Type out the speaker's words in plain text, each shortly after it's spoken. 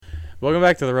Welcome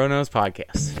back to the Ronos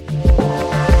Podcast.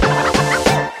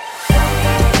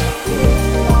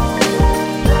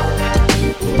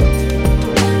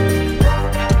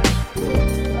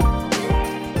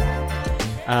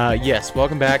 Yes,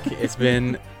 welcome back. It's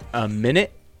been a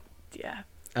minute. Yeah.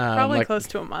 Probably like, close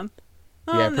to a month.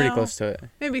 Yeah, pretty close to it.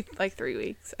 Maybe like 3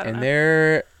 weeks. I don't know.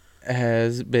 There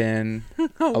has been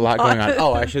a lot going on.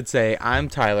 Oh, I should say, I'm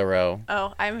Tyler Rowe.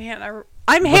 Oh, I'm Hannah.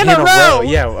 I'm Hannah Rowe.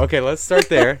 Yeah, okay, let's start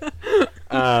there.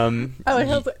 I am.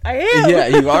 Yeah,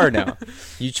 you are now.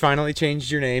 You finally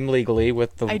changed your name legally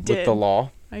with the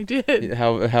law. I did.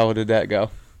 How did that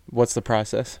go? What's the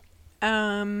process?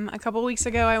 A couple weeks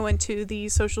ago, I went to the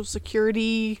Social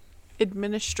Security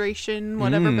Administration,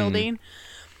 whatever building,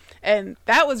 and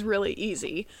that was really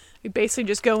easy. You basically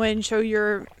just go in, show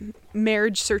your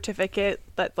marriage certificate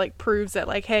that like proves that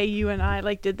like, hey, you and I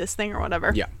like did this thing or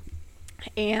whatever. Yeah.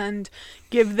 And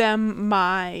give them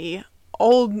my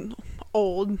old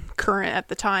current at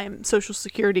the time Social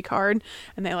Security card,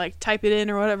 and they like type it in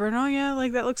or whatever, and oh yeah,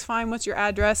 like that looks fine, what's your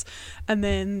address? And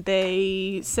then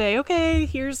they say, okay,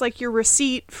 here's like your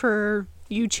receipt for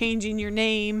you changing your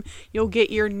name. You'll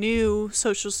get your new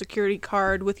Social Security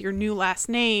card with your new last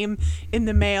name in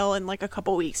the mail in like a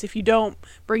couple weeks. If you don't,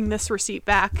 bring this receipt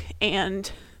back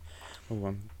and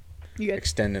you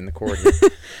extending the cord.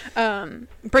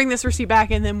 Bring this receipt back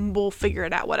and then we'll figure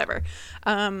it out, whatever.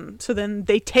 So then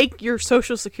they take your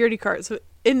Social Security card. So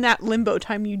in that limbo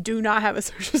time, you do not have a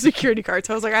Social Security card.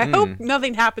 So I was like, I hope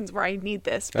nothing happens where I need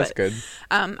this. That's good.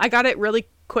 I got it really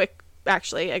quick,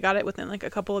 actually. I got it within like a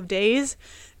couple of days.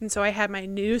 And so I had my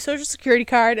new Social Security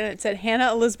card and it said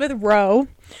Hannah Elizabeth Rowe.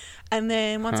 And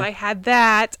then once I had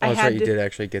that, that's right. You did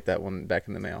actually get that one back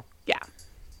in the mail. Yeah.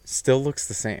 Still looks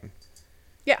the same.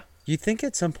 Yeah. You think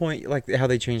at some point, like how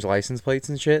they change license plates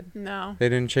and shit? No. They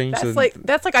didn't change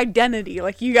that's like identity.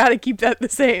 Like you got to keep that the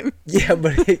same. Yeah,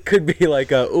 but it could be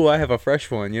like, I have a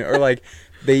fresh one, you know, or like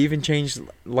they even changed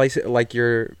like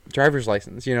your driver's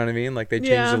license. You know what I mean? Like they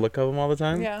change the look of them all the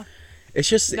time. Yeah. It's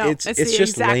just it's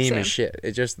just lame as shit.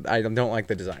 It just I don't like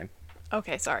the design.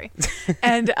 Okay, sorry.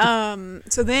 And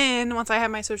so then once I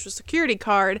had my Social Security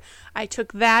card, I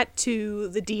took that to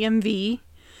the DMV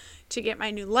to get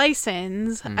my new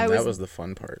license. That was the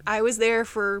fun part. I was there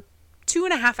for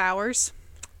 2.5 hours.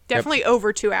 Definitely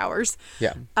over 2 hours.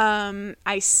 Yeah.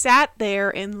 I sat there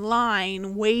in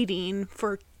line waiting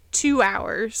for 2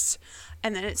 hours,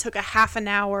 and then it took a half an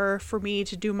hour for me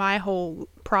to do my whole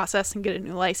process and get a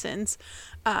new license.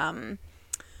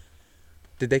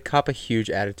 Did they cop a huge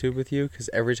attitude with you? Because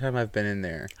every time I've been in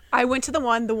there, I went to the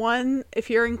one, if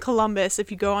you're in Columbus,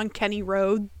 if you go on Kenny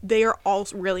Road, they are all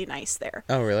really nice there.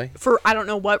 Oh, really? For I don't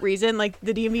know what reason. Like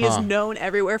the DMV is known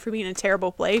everywhere for being a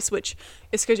terrible place, which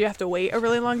is because you have to wait a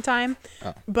really long time.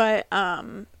 Oh. But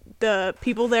the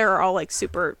people there are all like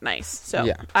super nice. So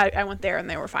yeah. I went there and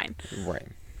they were fine. Right.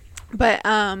 But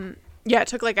it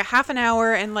took like a half an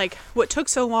hour, and like what took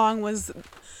so long was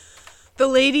the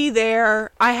lady there.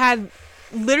 I had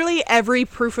literally every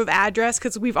proof of address,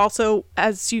 because we've also,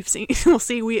 as you've seen, we'll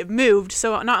see, we have moved.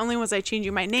 So not only was I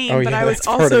changing my name, but I was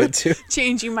also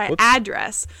changing my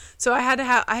address. So I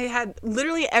had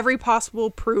literally every possible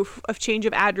proof of change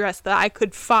of address that I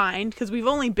could find, because we've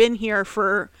only been here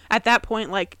for, at that point,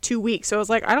 like 2 weeks. So I was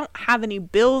like, I don't have any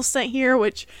bills sent here,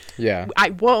 which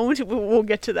I won't. We'll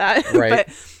get to that. Right. But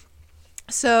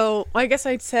so I guess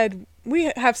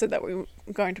we have said that we were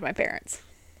going to my parents.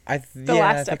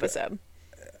 Last episode.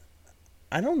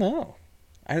 I don't know.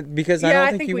 Because I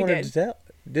don't think you wanted to tell.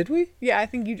 Did we? Yeah, I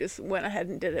think you just went ahead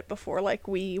and did it before, like,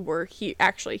 we were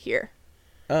actually here.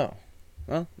 Oh.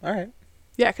 Well, all right.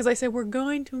 Yeah, because I said, we're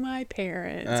going to my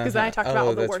parents. Because I talked about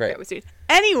all the work that was doing.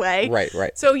 Anyway.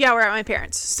 Right. So, yeah, we're at my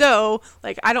parents. So,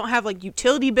 like, I don't have, like,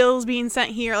 utility bills being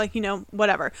sent here, like, you know,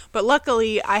 whatever. But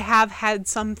luckily, I have had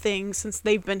some things, since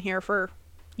they've been here for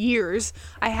years,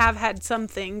 I have had some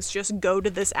things just go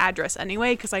to this address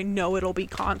anyway, because I know it'll be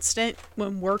constant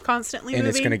when we're constantly moving. And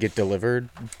it's going to get delivered,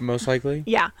 most likely?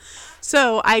 Yeah.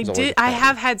 So I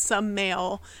have had some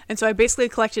mail, and so I basically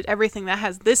collected everything that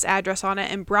has this address on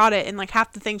it and brought it, and like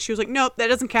half the things she was like, nope, that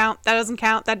doesn't count, that doesn't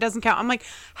count, that doesn't count. I'm like,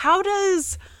 how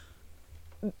does...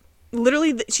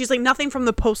 Literally, she's like, nothing from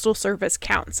the postal service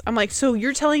counts. I'm like, so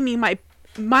you're telling me my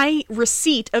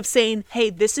receipt of saying, hey,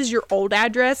 this is your old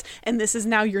address and this is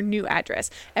now your new address.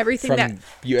 Everything from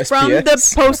USPS? From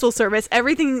the postal service,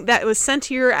 everything that was sent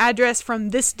to your address from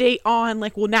this date on,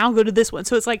 like, will now go to this one.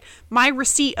 So it's like my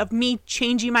receipt of me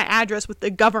changing my address with the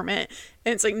government,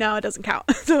 and it's like, no, it doesn't count.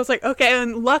 So I was like, okay.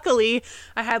 And luckily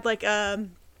I had like I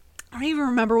don't even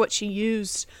remember what she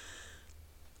used.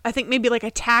 I think maybe like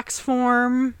a tax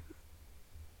form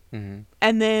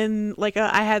And then like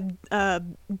I had a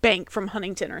bank from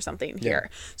Huntington or something here.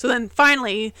 So then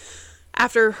finally,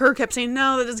 after her kept saying,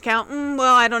 no, that doesn't count.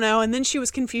 Well, I don't know. And then she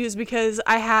was confused because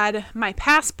I had my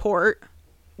passport,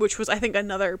 which was, I think,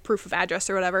 another proof of address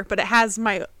or whatever, but it has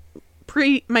my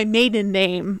maiden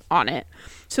name on it.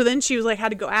 So then she was like, had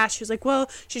to go ask. She was like, well,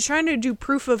 she's trying to do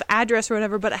proof of address or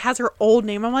whatever, but it has her old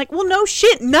name. I'm like, well, no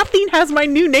shit. Nothing has my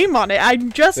new name on it.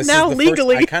 I'm just this now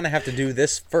legally. I kind of have to do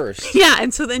this first. Yeah.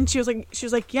 And so then she was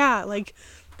like, yeah, like,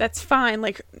 that's fine.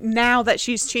 Like, now that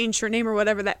she's changed her name or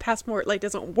whatever, that passport, like,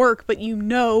 doesn't work. But you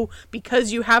know,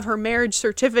 because you have her marriage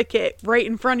certificate right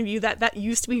in front of you, that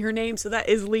used to be her name. So that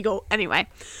is legal. Anyway.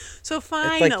 So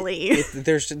finally.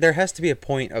 There has to be a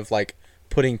point of, like,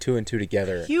 putting two and two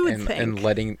together. You would think. And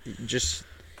letting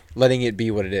it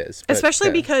be what it is. But, especially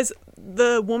because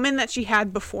the woman that she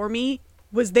had before me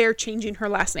was there changing her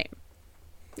last name.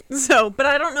 So, but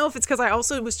I don't know if it's because I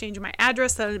also was changing my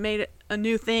address that it made it a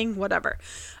new thing, whatever.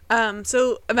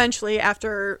 So eventually,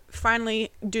 after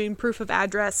finally doing proof of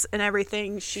address and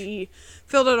everything, she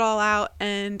filled it all out,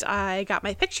 and I got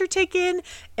my picture taken,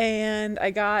 and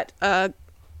I got a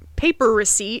paper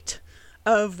receipt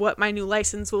of what my new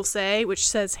license will say, which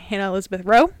says Hannah Elizabeth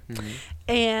Rowe.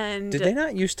 And did they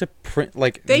not used to print,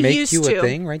 like, make you a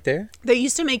thing right there? They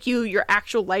used to make you your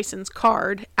actual license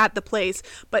card at the place,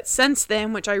 but since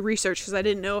then, which I researched because I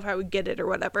didn't know if I would get it or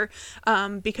whatever,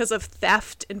 because of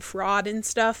theft and fraud and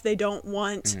stuff, they don't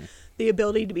want the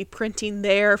ability to be printing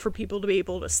there for people to be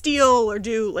able to steal or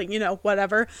do, like,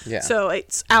 whatever. Yeah. So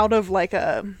it's out of, like,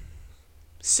 a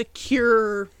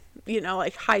secure,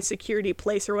 like, high security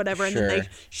place or whatever, and then they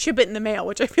ship it in the mail,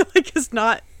 which I feel like is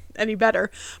not any better,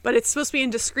 but it's supposed to be in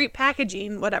discreet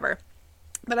packaging, whatever.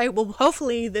 But I will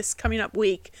hopefully this coming up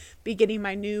week be getting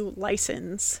my new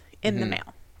license in the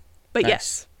mail. But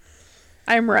yes,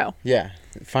 I am Roe. Yeah,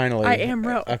 finally. I am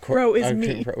Roe. Roe is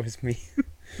me. Roe is me.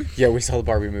 Yeah, we saw the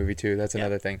Barbie movie too. That's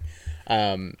another thing.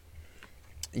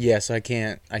 Yeah, so I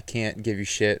can't give you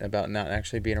shit about not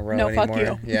actually being a Roe anymore. No, fuck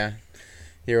you. Yeah.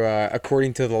 You're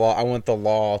according to the law. I want the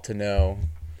law to know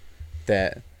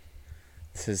that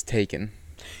this is taken.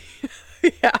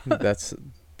 Yeah. That's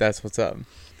what's up.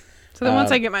 So then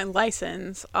once I get my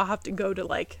license, I'll have to go to,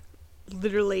 like,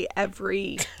 literally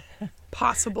every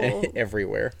possible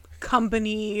everywhere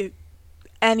company,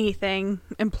 anything,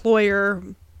 employer,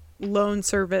 loan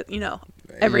service,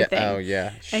 everything. Yeah. Oh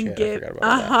yeah. And shit, get I forgot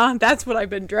about that. That's what I've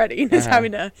been dreading is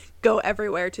having to go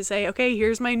everywhere to say, okay,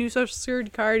 here's my new social security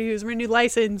card, here's my new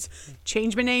license,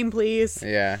 change my name, please.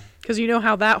 Yeah. Because you know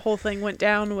how that whole thing went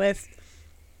down with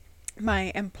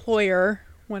my employer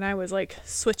when I was, like,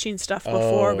 switching stuff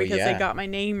before because they got my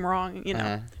name wrong,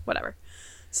 whatever.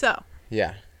 So.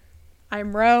 Yeah.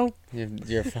 I'm Roe. You're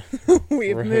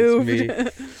We've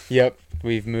moved. Yep,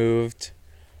 we've moved.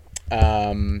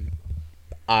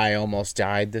 I almost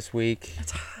died this week.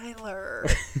 Tyler,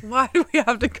 why do we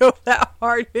have to go that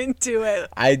hard into it?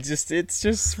 It's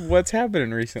just what's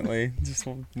happening recently. Just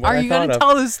what Are you going to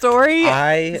tell the story?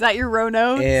 Is that your Roe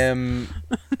notes?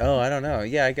 I don't know.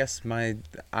 Yeah, I guess I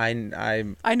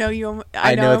know you.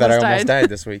 I know that I almost died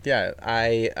this week. Yeah,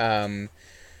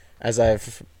 as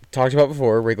I've talked about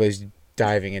before, Wrigley's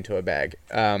diving into a bag.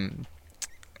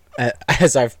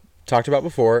 As I've talked about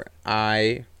before,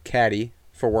 I caddy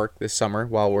for work this summer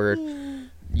while we're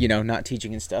not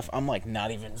teaching and stuff. I'm, like,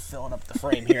 not even filling up the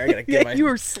frame here. I gotta get you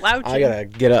were slouching. I gotta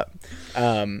get up.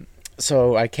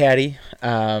 So I caddy.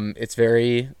 It's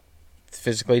very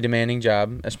physically demanding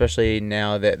job, especially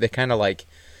now that they kind of, like,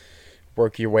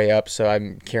 work your way up. So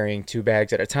I'm carrying 2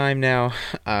 bags at a time now,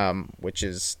 which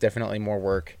is definitely more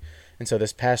work. And so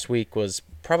this past week was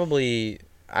probably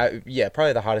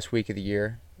the hottest week of the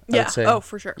year. I would say. Oh,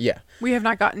 for sure. Yeah. We have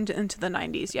not gotten into the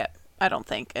 90s yet, I don't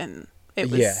think, and it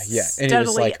was and it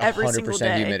was like every single 100%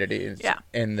 day. humidity.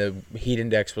 And the heat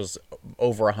index was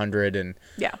over 100 and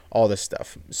all this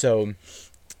stuff. So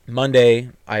Monday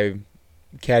I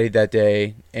caddied that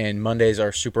day, and Mondays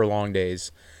are super long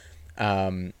days.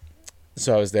 So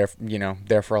I was there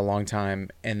for a long time,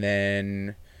 and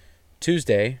then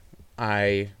Tuesday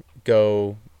I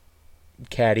go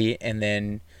caddy, and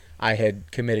then I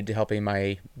had committed to helping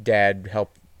my dad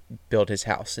help build his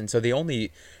house. And so the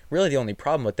only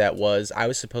problem with that was I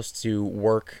was supposed to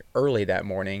work early that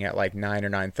morning at like 9 or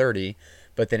 9:30,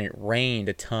 but then it rained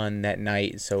a ton that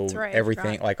night. So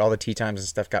everything, like all the tea times and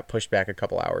stuff, got pushed back a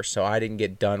couple hours. So I didn't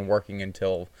get done working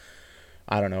until,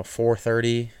 I don't know,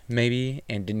 4:30 maybe,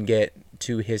 and didn't get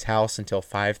to his house until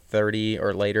 5:30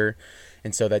 or later.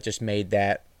 And so that just made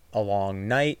that a long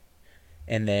night.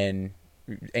 And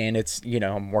it's,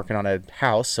 I'm working on a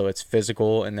house, so it's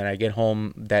physical. And then I get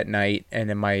home that night, and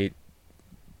then my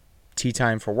tea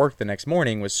time for work the next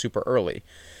morning was super early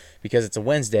because it's a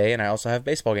Wednesday and I also have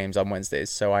baseball games on Wednesdays.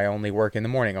 So I only work in the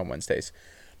morning on Wednesdays.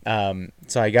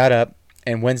 So I got up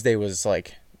and Wednesday was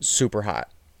like super hot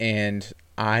and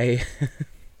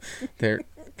there,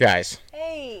 guys.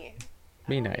 Hey.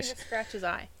 Be nice. Scratch his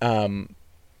eye.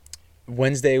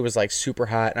 Wednesday was like super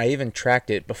hot and I even tracked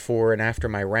it before and after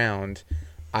my round.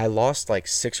 I lost like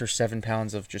 6 or 7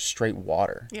 pounds of just straight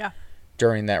water. Yeah.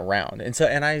 During that round. And so,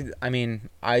 and I mean,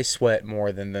 I sweat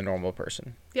more than the normal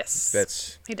person.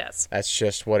 Yes. He does. That's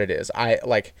just what it is. I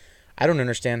don't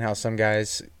understand how some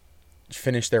guys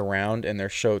finish their round and their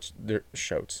shorts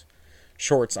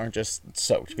aren't just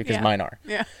soaked because mine are.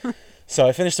 Yeah. So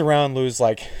I finished the round, lose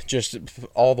like just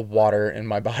all the water in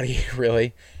my body,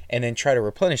 really, and then try to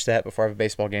replenish that before I have a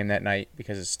baseball game that night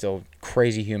because it's still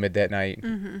crazy humid that night,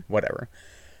 whatever.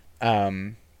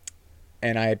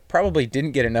 And I probably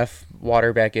didn't get enough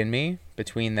water back in me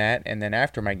between that and then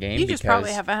after my game. You just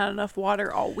probably haven't had enough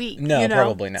water all week. No,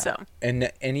 probably not. So. And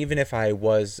even if I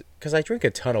was, because I drink a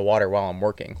ton of water while I'm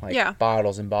working, like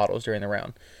bottles and bottles during the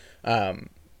round.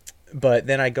 But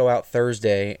then I go out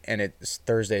Thursday, and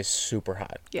Thursday's super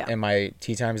hot. Yeah. And my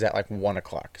tea time is at like 1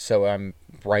 o'clock. So I'm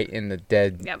right in the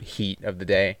dead heat of the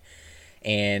day.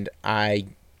 And I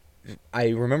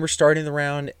remember starting the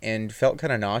round and felt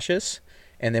kind of nauseous.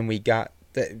 And then we got,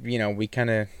 we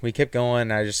kept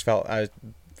going. I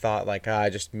thought like,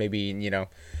 just maybe,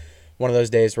 one of those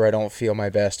days where I don't feel my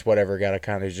best, whatever, got to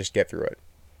kind of just get through it.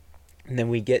 And then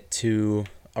we get to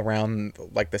around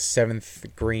like the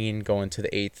 7th green going to the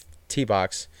 8th tee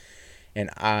box. And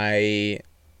I'm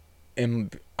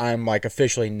like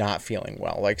officially not feeling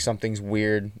well. Like something's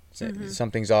weird.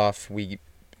 Something's off.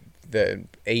 The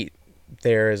 8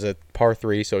 there is a par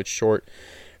 3, so it's short.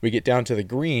 We get down to the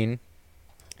green.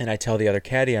 And I tell the other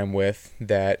caddy I'm with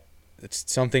that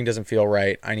something doesn't feel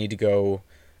right. I need to go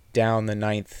down the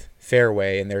 9th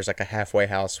fairway, and there's like a halfway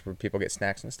house where people get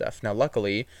snacks and stuff. Now,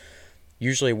 luckily,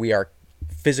 usually we are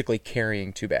physically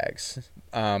carrying 2 bags.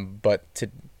 But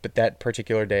that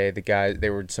particular day, the guys,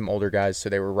 they were some older guys, so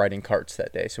they were riding carts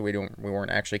that day. So we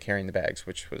weren't actually carrying the bags,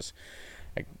 which was,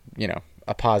 like,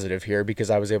 a positive here because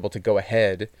I was able to go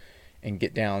ahead and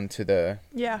get down to the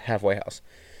halfway house.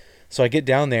 So I get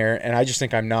down there, and I just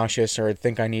think I'm nauseous or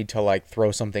think I need to, like,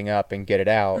 throw something up and get it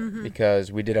out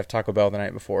because we did have Taco Bell the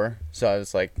night before. So I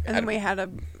was like... And then we had a,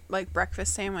 like,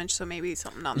 breakfast sandwich, so maybe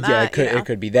something on that. Yeah, it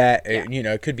could be that. Yeah.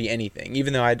 It could be anything.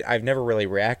 Even though I've never really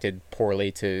reacted poorly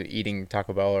to eating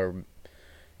Taco Bell or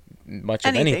much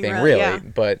of anything really. Yeah.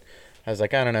 But I was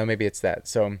like, I don't know, maybe it's that.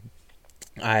 So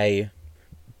I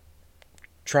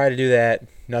try to do that.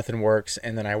 Nothing works.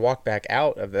 And then I walk back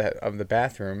out of the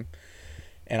bathroom.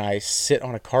 And I sit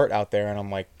on a cart out there, and I'm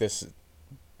like,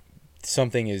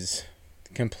 something is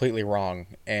completely wrong.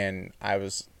 And I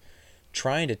was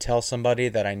trying to tell somebody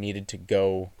that I needed to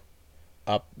go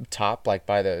up top, like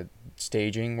by the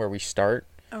staging where we start.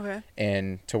 Okay.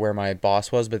 And to where my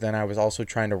boss was. But then I was also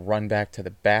trying to run back to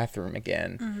the bathroom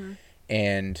again.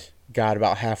 And got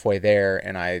about halfway there,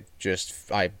 and I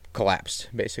collapsed,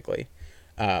 basically.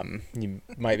 You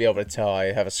might be able to tell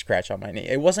I have a scratch on my knee.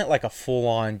 It wasn't like a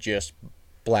full-on just...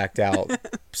 blacked out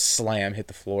slam hit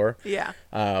the floor. Yeah.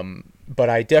 But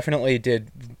I definitely did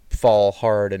fall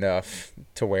hard enough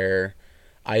to where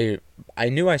I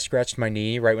knew I scratched my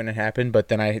knee right when it happened, but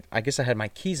then I guess I had my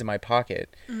keys in my pocket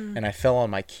and I fell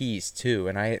on my keys too,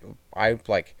 and I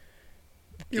like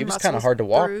it was kind of hard to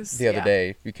walk the other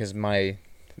day because my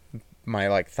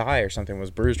like thigh or something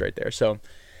was bruised right there. So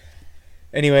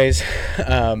anyways,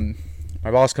 my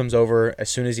boss comes over.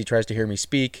 As soon as he tries to hear me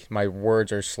speak, my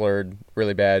words are slurred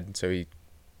really bad, so he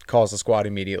calls the squad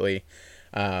immediately.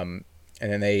 And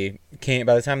then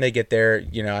by the time they get there,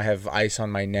 I have ice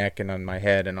on my neck and on my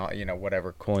head and all,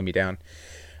 whatever, cooling me down.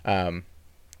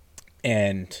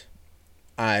 And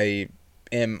I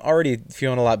am already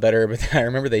feeling a lot better, but I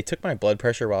remember they took my blood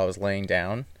pressure while I was laying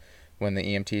down when the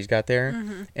EMTs got there,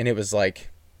 and it was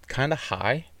like kind of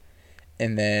high.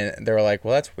 And then they were like,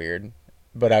 well, that's weird.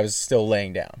 But I was still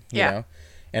laying down, you know?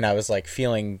 And I was like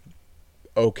feeling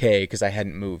okay because I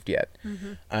hadn't moved yet.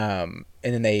 And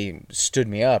then they stood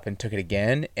me up and took it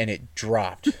again, and it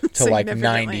dropped to like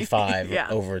 95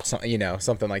 over,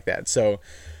 something like that. So,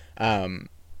 but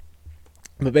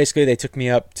basically they took me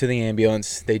up to the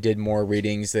ambulance. They did more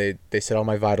readings. They said all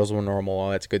my vitals were normal,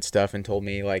 all that's good stuff, and told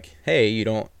me like, hey,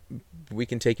 we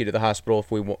can take you to the hospital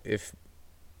if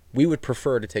we would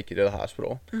prefer to take you to the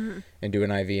hospital and do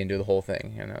an IV and do the whole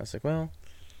thing. And I was like, well,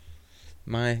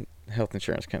 my health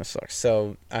insurance kind of sucks.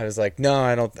 So I was like, no,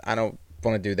 I don't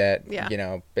want to do that. Yeah. You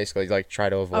know, basically like try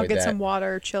to avoid that. I'll get some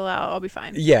water, chill out, I'll be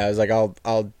fine. Yeah, I was like,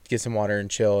 I'll get some water and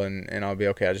chill, and I'll be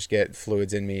okay. I'll just get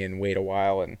fluids in me and wait a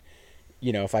while, and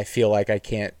you know, if I feel like I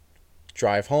can't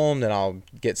drive home, then I'll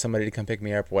get somebody to come pick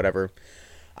me up, whatever.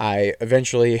 I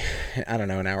eventually, I don't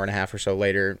know, an hour and a half or so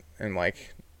later, and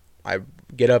like I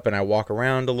get up and I walk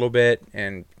around a little bit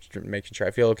and making sure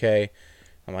I feel okay.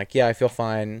 I'm like, yeah, I feel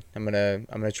fine. I'm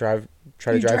gonna try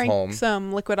to drive home.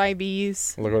 Some liquid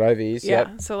IVs. Liquid IVs. Yeah.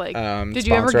 Yep. So like, did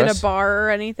you ever get us. a bar or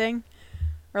anything,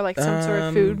 or like some sort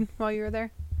of food while you were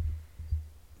there?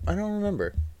 I don't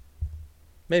remember.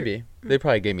 Maybe they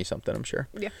probably gave me something. I'm sure.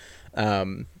 Yeah.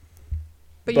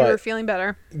 But you were feeling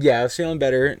better. Yeah, I was feeling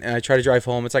better, and I try to drive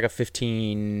home. It's like a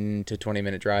 15 to 20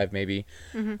 minute drive, maybe.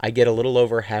 Mm-hmm. I get a little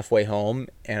over halfway home,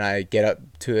 and I get up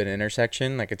to an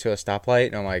intersection, like to a stoplight,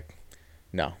 and I'm like,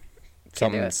 no,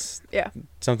 something's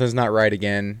not right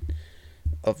again.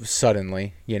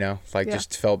 Suddenly, you know, like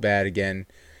just felt bad again.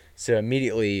 So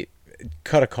immediately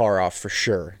cut a car off for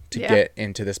sure to get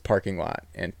into this parking lot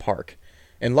and park.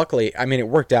 And luckily, I mean, it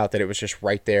worked out that it was just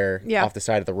right there off the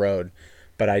side of the road.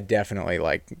 But I definitely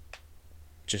like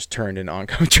just turned in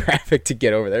oncoming traffic to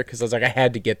get over there because I was like, I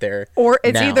had to get there. Or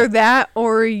it's either that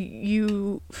or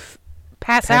you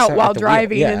pass out while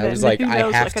driving. Yeah, and then I was like, who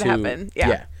knows I have what could to. happen.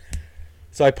 Yeah.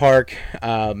 So I park.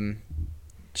 You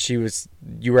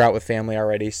were out with family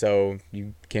already, so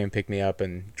you came and picked me up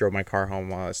and drove my car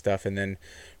home, all that stuff. And then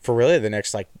for the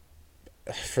next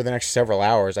several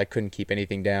hours, I couldn't keep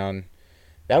anything down.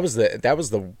 That was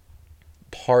the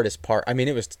hardest part. I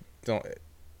mean,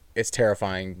 it's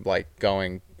terrifying, like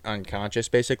going unconscious,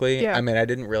 basically. Yeah. I mean, I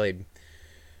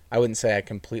wouldn't say I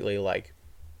completely like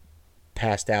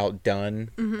passed out,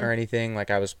 done or anything.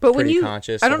 Like I was pretty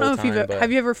conscious. I don't know if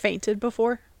have you ever fainted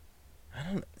before?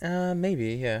 I don't.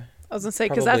 Maybe, yeah. I was gonna say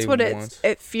because that's what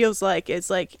it feels like. It's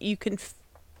like you can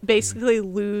basically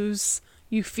lose.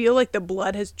 You feel like the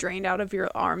blood has drained out of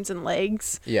your arms and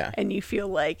legs. Yeah. And you feel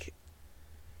like,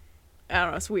 I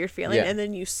don't know, it's a weird feeling. Yeah. And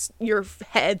then your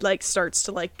head like starts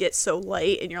to like get so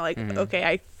light, and you're like, okay,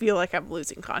 I feel like I'm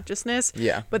losing consciousness.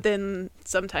 Yeah. But then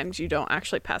sometimes you don't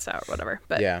actually pass out or whatever.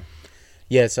 But yeah.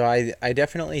 So I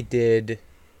definitely did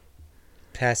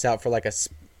pass out for like a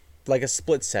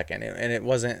split second, and it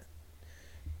wasn't.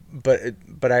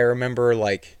 But I remember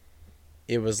like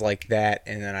it was like that,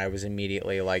 and then I was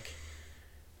immediately like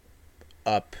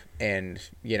up and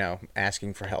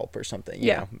asking for help or something.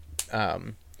 You know?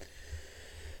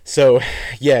 So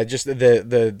yeah, just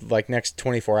the like next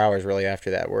 24 hours really after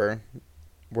that were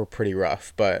pretty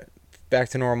rough, but back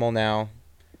to normal now.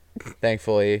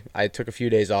 Thankfully, I took a few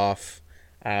days off.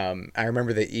 I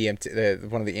remember one of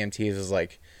the EMTs was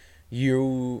like,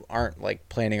 "You aren't like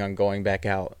planning on going back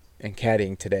out and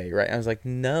caddying today, right?" I was like,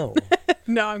 "No,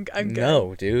 no, I'm good.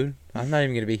 No, dude, I'm not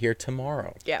even gonna be here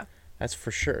tomorrow." Yeah. That's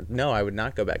for sure. No, I would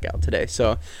not go back out today.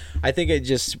 So I think it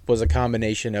just was a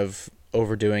combination of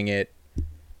overdoing it.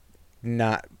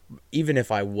 Not even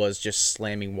if I was just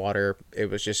slamming water,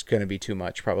 it was just going to be too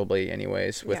much probably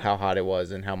anyways with how hot it was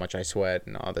and how much I sweat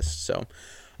and all this. So,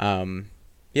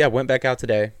 went back out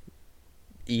today,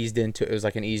 eased into, it was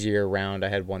like an easier round. I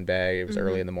had one bag. It was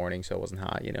early in the morning, so it wasn't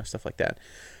hot, stuff like that.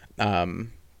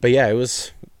 But yeah, it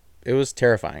was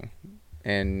terrifying.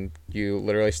 And you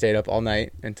literally stayed up all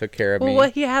night and took care of me. Well,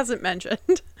 what he hasn't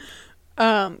mentioned,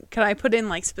 can I put in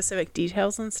like specific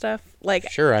details and stuff, like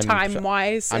sure, time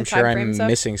wise? I'm sure I'm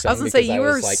missing something. I was gonna say you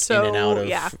were like so in and out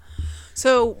of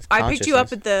So I picked you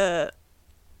up at the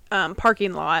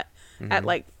parking lot at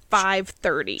like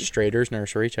 5:30. Strader's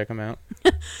Nursery, check them out.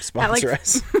 Sponsor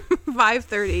us.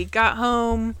 5:30. Got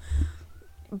home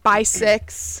by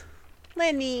 6.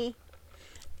 Lenny.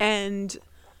 And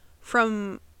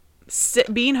from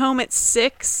being home at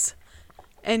 6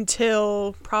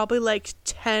 until probably like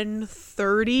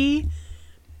 10:30,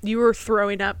 you were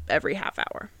throwing up every half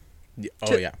hour.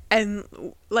 Yeah.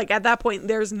 And like at that point,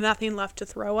 there's nothing left to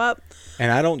throw up.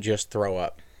 And I don't just throw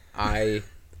up.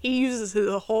 He uses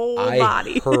his whole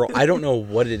body. I don't know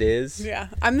what it is. Yeah,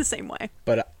 I'm the same way.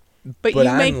 But you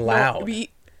I'm make loud.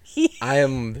 I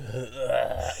am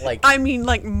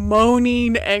like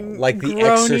moaning and like groaning. The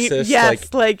Exorcist.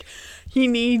 Yes, like he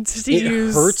needs to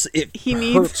use. It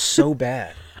hurts so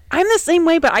bad. I'm the same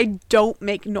way, but I don't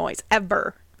make noise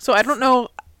ever. So I don't know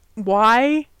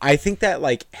why. I think that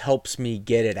like helps me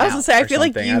get it out. I was gonna say I feel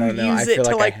like something. you use it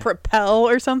to like propel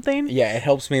or something. Yeah, it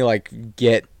helps me like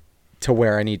get to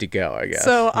where I need to go, I guess.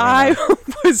 So I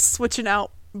was switching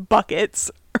out buckets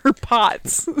or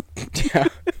pots. Yeah.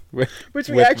 Which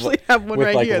we actually have one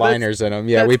right here. With like liners in them.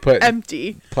 Yeah, we put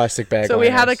empty plastic bag. So liners.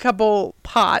 we had a couple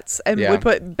pots and we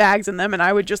put bags in them, and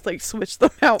I would just like switch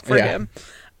them out for him.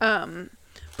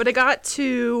 But it got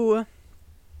to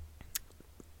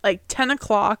like 10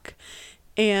 o'clock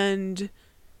and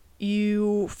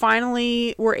you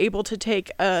finally were able to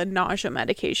take a nausea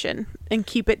medication and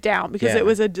keep it down because it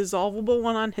was a dissolvable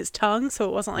one on his tongue. So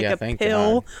it wasn't like a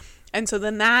pill. God. And so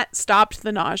then that stopped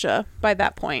the nausea by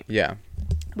that point. Yeah.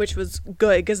 Which was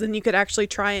good because then you could actually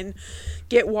try and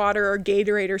get water or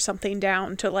Gatorade or something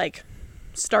down to like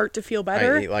start to feel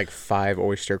better. I ate like 5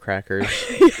 oyster crackers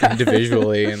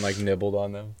individually and like nibbled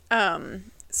on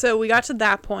them. So we got to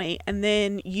that point and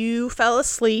then you fell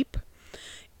asleep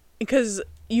because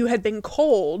you had been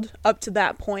cold up to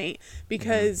that point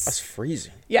because that's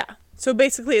freezing. Yeah. So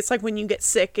basically it's like when you get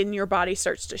sick and your body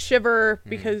starts to shiver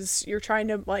because you're trying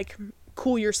to like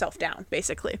cool yourself down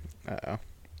basically. Uh-oh.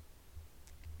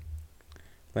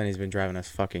 Lenny's been driving us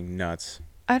fucking nuts.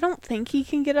 I don't think he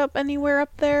can get up anywhere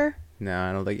up there. No,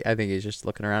 I don't think. I think he's just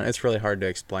looking around. It's really hard to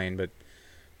explain, but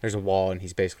there's a wall, and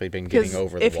he's basically been getting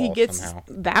over the wall somehow. If he gets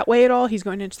that way at all, he's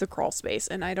going into the crawl space,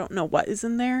 and I don't know what is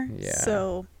in there. Yeah.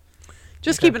 So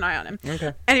just keep an eye on him.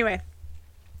 Okay. Anyway,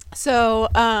 so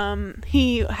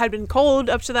he had been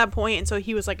cold up to that point, and so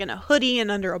he was like in a hoodie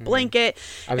and under a blanket.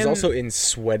 I was also in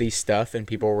sweaty stuff, and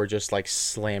people were just like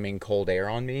slamming cold air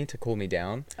on me to cool me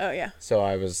down. Oh yeah. So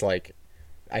I was like,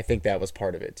 I think that was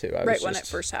part of it too. Right when it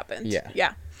first happened. Yeah.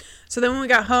 Yeah. So then when we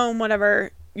got home,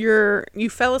 whatever, you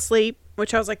fell asleep,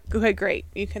 which I was like, okay, great.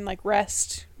 You can like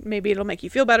rest. Maybe it'll make you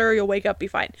feel better. You'll wake up, be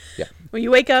fine. Yeah. When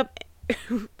you wake up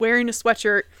wearing a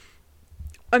sweatshirt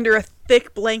under a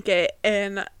thick blanket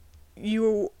and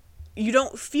you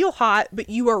don't feel hot, but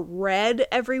you are red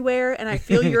everywhere, and I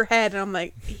feel your head, and I'm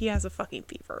like, he has a fucking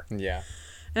fever. Yeah.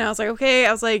 And I was like, okay.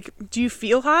 I was like, do you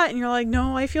feel hot? And you're like,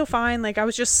 no, I feel fine. Like, I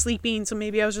was just sleeping, so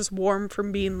maybe I was just warm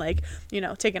from being like,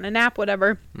 taking a nap,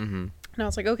 whatever. Mm-hmm. And I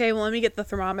was like, okay, well, let me get the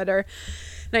thermometer.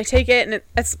 And I take it, and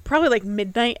it's probably like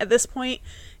midnight at this point,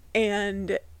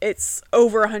 and it's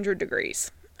over 100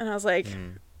 degrees. And I was like,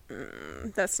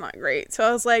 that's not great. So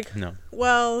I was like, no.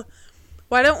 Well,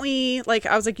 why don't we, like,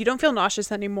 I was like, you don't feel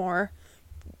nauseous anymore.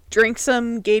 Drink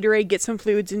some Gatorade, get some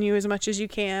fluids in you as much as you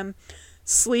can.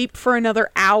 Sleep for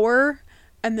another hour,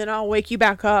 and then I'll wake you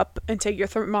back up and take your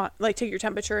take your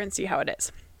temperature and see how it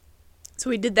is. So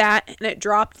we did that, and it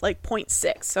dropped like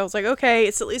 0.6. So I was like, okay,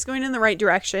 it's at least going in the right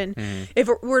direction. If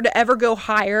it were to ever go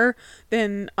higher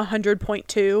than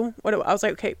 100.2, I was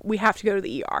like, okay, we have to go to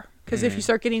the ER. Because if you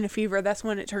start getting a fever, that's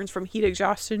when it turns from heat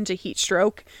exhaustion to heat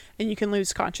stroke, and you can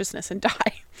lose consciousness and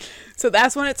die. So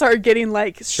that's when it started getting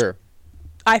like, sure,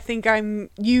 I think in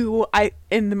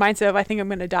the mindset of I think I'm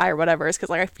going to die or whatever, is because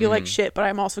like I feel like shit, but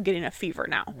I'm also getting a fever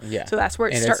now. Yeah. So that's where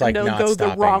it's starting to go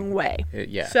the wrong way.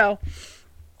 Yeah. So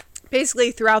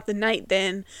basically throughout the night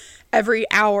then, every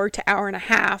hour to hour and a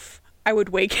half, I would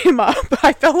wake him up.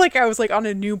 I felt like I was like on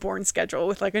a newborn schedule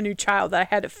with like a new child that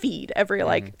I had to feed every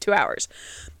like 2 hours.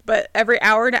 But every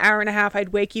hour to hour and a half, I'd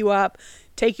wake you up,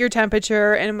 take your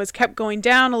temperature, and it was kept going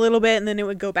down a little bit, and then it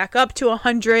would go back up to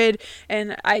 100.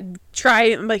 And I'd try,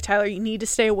 I'm like, Tyler, you need to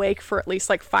stay awake for at least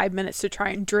like 5 minutes to try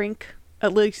and drink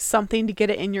at least something to get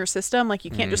it in your system. Like,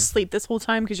 you can't just sleep this whole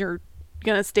time because you're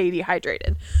going to stay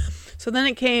dehydrated. So then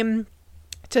it came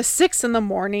to 6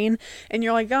 a.m, and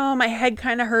you're like, oh, my head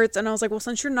kind of hurts. And I was like, well,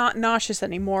 since you're not nauseous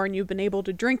anymore and you've been able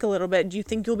to drink a little bit, do you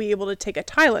think you'll be able to take a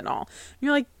Tylenol? And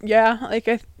you're like, yeah, like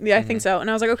I think so. And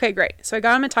I was like, okay, great. So I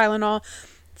got him a Tylenol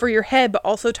for your head, but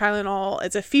also Tylenol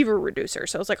is a fever reducer.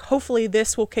 So I was like, hopefully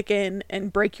this will kick in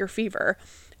and break your fever.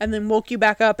 And then woke you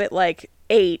back up at like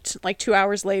 8, like 2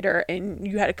 hours later, and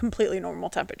you had a completely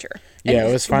normal temperature. And yeah,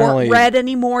 it was finally weren't red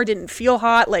anymore, didn't feel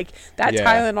hot. Like that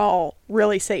Tylenol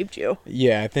really saved you.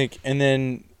 Yeah, I think. And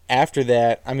then after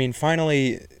that, I mean,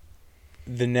 finally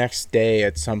the next day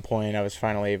at some point, I was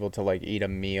finally able to like eat a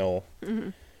meal.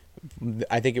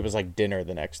 I think it was like dinner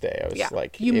the next day. I was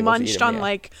like, you munched on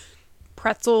like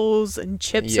pretzels and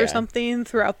chips or something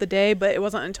throughout the day, but it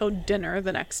wasn't until dinner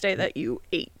the next day that you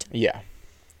ate. Yeah.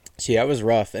 So yeah, it was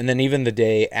rough. And then even the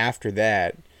day after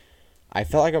that, I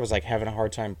felt like I was like having a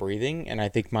hard time breathing, and I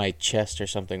think my chest or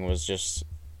something was just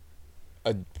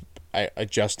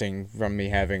adjusting from me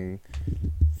having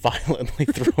violently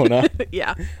thrown up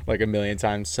like a million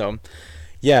times. So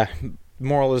yeah,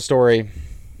 moral of the story,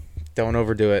 don't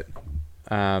overdo it.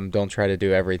 Don't try to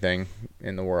do everything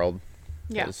in the world.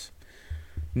 Yeah. It's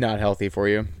not healthy for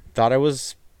you. Thought I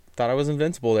was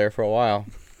invincible there for a while.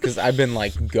 Because I've been,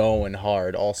 like, going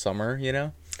hard all summer, you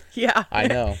know? Yeah. I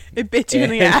know. It bit you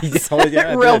in the ass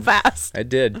real fast. I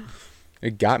did.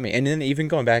 It got me. And then even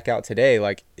going back out today,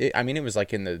 like, it was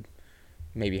like in the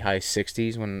maybe high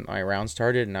 60s when my round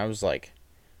started, and I was like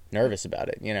nervous about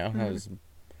it, you know? Mm-hmm. I was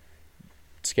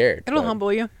scared. It'll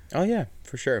humble you. Oh, yeah,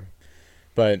 for sure.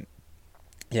 But,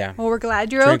 yeah. Well, we're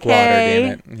glad you're Drink okay.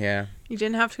 water, damn it. Yeah. You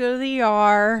didn't have to go to the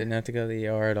ER. Didn't have to go to the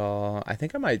ER at all. I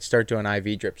think I might start doing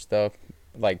IV drips, though.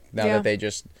 Like, now that they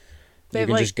can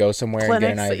like just go somewhere and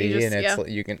get an IV, and it's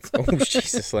you can. Oh,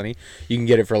 Jesus, Lenny, you can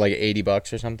get it for like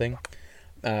 $80 or something.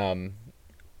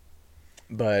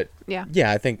 But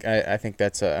yeah, I think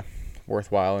that's a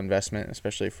worthwhile investment,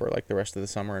 especially for like the rest of the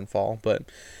summer and fall. But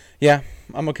yeah,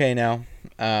 I'm okay now.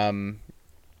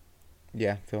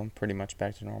 Yeah, feeling pretty much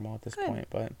back to normal at this point.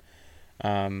 But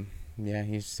yeah,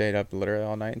 he stayed up literally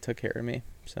all night and took care of me.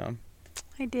 So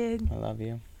I did. I love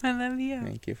you. I love you.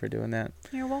 Thank you for doing that.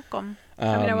 You're welcome.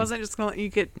 I wasn't just gonna let you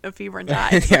get a fever and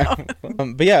die. So. Yeah.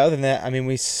 But yeah, other than that, I mean,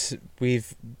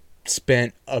 we've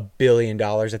spent $1 billion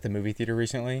at the movie theater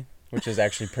recently, which is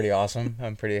actually pretty awesome.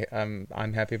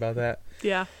 I'm happy about that.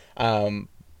 Yeah.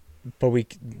 But we've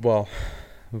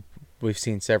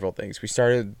seen several things. We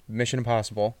started Mission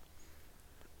Impossible.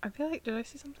 I feel like, did I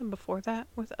see something before that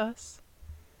with us?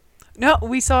 No,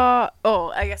 we saw,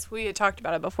 I guess we had talked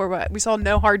about it before, but we saw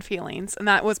No Hard Feelings, and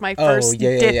that was my first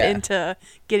dip into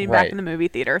getting back in the movie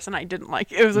theaters, and I didn't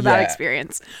like it. It was a bad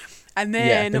experience. And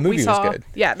then the movie was good.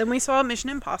 Yeah, then we saw Mission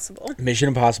Impossible. Mission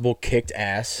Impossible kicked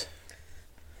ass.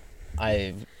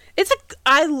 It's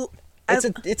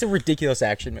a ridiculous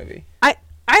action movie. I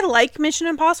like Mission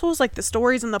Impossible, like the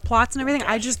stories and the plots and everything.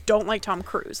 I just don't like Tom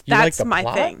Cruise. That's my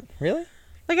thing. Really?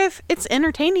 Like, it's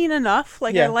entertaining enough.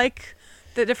 Like, I like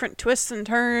the different twists and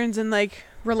turns and like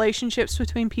relationships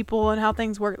between people and how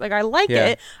things work. Like, I like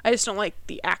it. I just don't like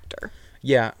the actor.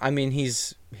 Yeah, I mean,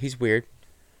 he's weird.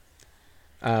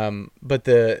 But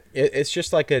it's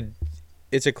just like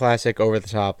it's a classic over the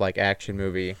top like action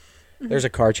movie. Mm-hmm. There's a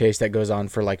car chase that goes on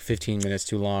for like 15 minutes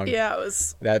too long. Yeah, it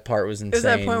was. That part was insane. It was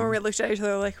that point where we looked at each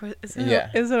other like, is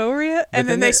it over yet? And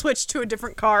then they switch to a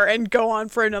different car and go on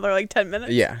for another like 10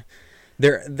 minutes. Yeah.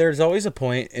 There's always a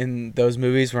point in those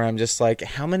movies where I'm just like,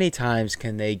 how many times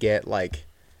can they get like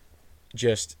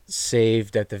just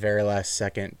saved at the very last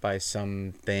second by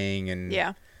something? And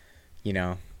you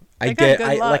know,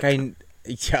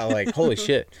 holy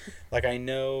shit. Like, I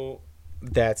know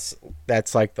that's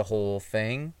like the whole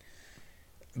thing,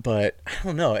 but I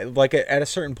don't know. Like, at a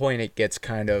certain point, it gets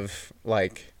kind of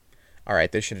like, all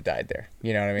right, they should have died there.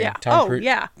 You know what I mean?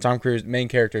 Yeah. Tom Cruise, main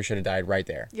character, should have died right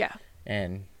there. Yeah.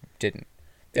 And didn't.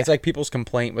 It's like people's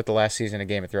complaint with the last season of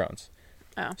Game of Thrones.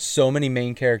 Oh. So many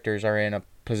main characters are in a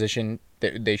position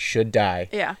that they should die.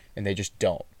 Yeah. And they just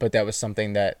don't. But that was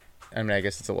something that, I mean, I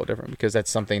guess it's a little different because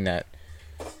that's something that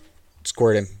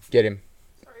squirt him. Get him.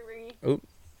 Sorry, Ringy. Oop.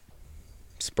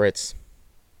 Spritz.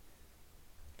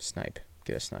 Snipe.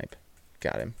 Get a snipe.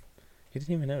 Got him. He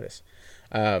didn't even notice.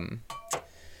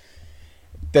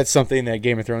 That's something that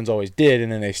Game of Thrones always did, and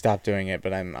then they stopped doing it.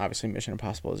 But obviously Mission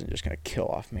Impossible isn't just going to kill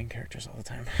off main characters all the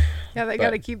time. Yeah, they got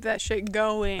to keep that shit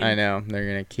going. I know. They're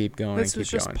going to keep going. This was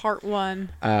just part one.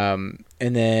 And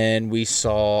then we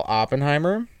saw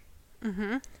Oppenheimer.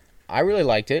 Mm-hmm. I really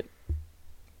liked it.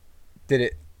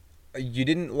 You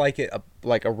didn't like it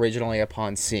like originally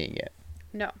upon seeing it?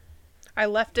 No. I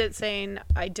left it saying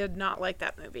I did not like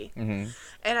that movie. Mm-hmm.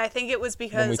 And I think it was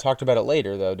because... When we talked about it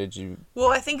later, though, did you... Well,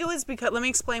 I think it was because... Let me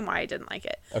explain why I didn't like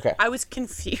it. Okay. I was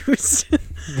confused.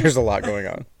 There's a lot going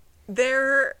on.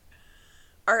 There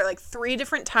are like 3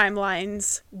 different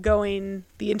timelines going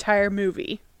the entire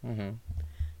movie. Mm-hmm.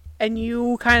 And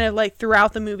you kind of like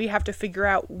throughout the movie have to figure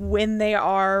out when they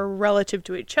are relative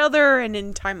to each other and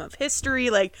in time of history.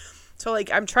 Like, so like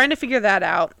I'm trying to figure that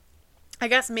out. I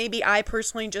guess maybe I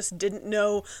personally just didn't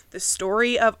know the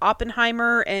story of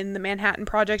Oppenheimer and the Manhattan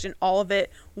Project and all of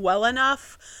it well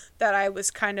enough that I was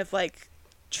kind of like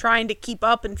trying to keep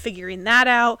up and figuring that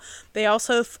out. They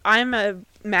also, I'm a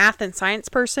math and science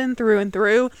person through and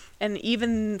through, and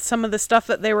even some of the stuff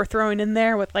that they were throwing in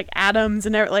there with like atoms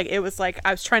and like it was like I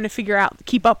was trying to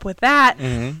keep up with that.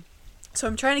 Mm-hmm. So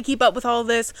I'm trying to keep up with all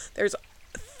this. There's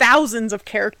thousands of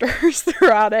characters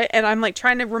throughout it, and I'm like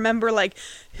trying to remember like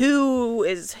who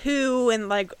is who and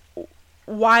like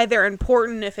why they're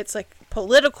important, if it's like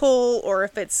political or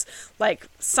if it's like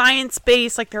science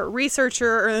based, like they're a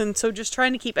researcher. And so just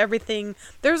trying to keep everything,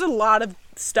 there's a lot of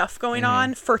stuff going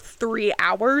on for 3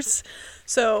 hours.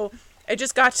 So it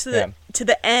just got to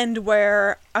the end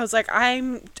where I was like, I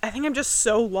think I'm just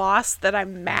so lost that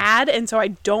I'm mad, and so I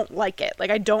don't like it.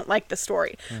 Like, I don't like the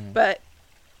story. But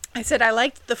I said I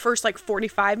liked the first like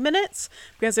 45 minutes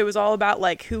because it was all about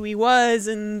like who he was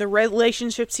and the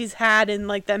relationships he's had and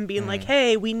like them being like,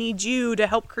 hey, we need you to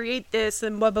help create this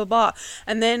and blah, blah, blah.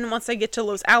 And then once I get to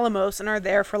Los Alamos and are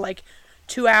there for like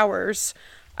 2 hours,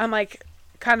 I'm like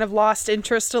kind of lost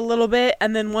interest a little bit.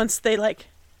 And then once they like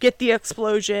get the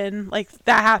explosion, like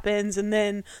that happens. And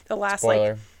then the last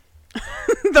Spoiler.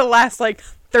 the last like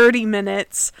 30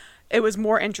 minutes, it was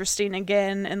more interesting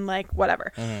again and like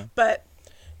whatever. But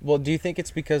well, do you think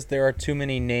it's because there are too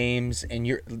many names and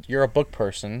you're a book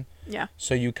person? Yeah.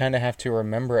 So you kind of have to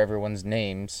remember everyone's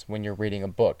names when you're reading a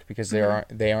book because they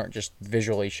aren't just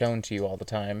visually shown to you all the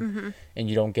time, and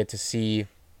you don't get to see.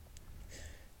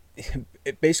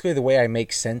 Basically, the way I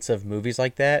make sense of movies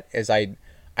like that is I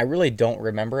really don't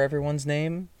remember everyone's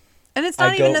name. And it's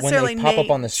not even necessarily when they pop up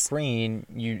on the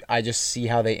screen. I just see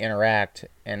how they interact,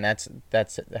 and that's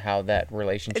how that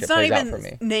relationship plays out for me. It's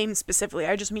not even names specifically.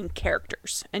 I just mean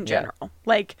characters in general. Yeah.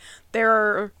 Like there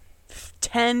are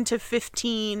 10 to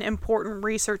 15 important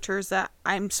researchers that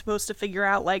I'm supposed to figure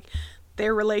out like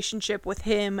their relationship with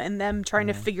him and them trying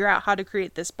to figure out how to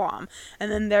create this bomb. And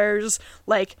then there's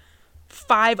like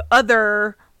 5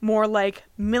 other more like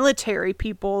military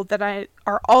people that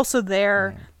are also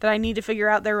there that I need to figure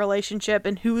out their relationship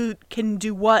and who can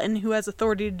do what and who has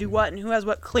authority to do what and who has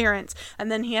what clearance.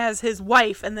 And then he has his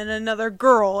wife and then another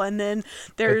girl and then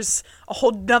there's a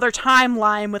whole another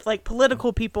timeline with like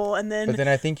political people and then... But then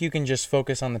I think you can just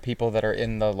focus on the people that are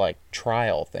in the like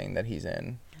trial thing that he's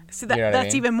in. So that's I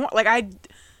mean? Even more like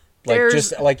there's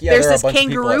this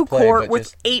kangaroo court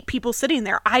with 8 people sitting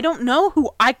there. I don't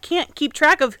know I can't keep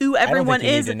track of who everyone is. I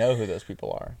don't think you need to know who those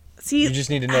people are. See, you just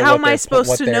need to know how am I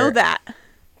supposed to know that?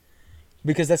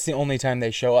 Because that's the only time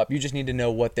they show up. You just need to know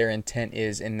what their intent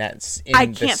is in that scene. I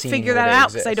can't figure that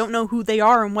out because I don't know who they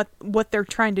are and what they're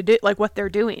trying to do, like what they're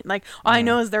doing. Like all I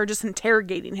know is they're just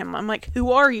interrogating him. I'm like,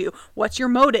 who are you? What's your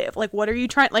motive? Like, what are you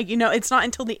trying? Like, it's not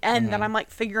until the end that I'm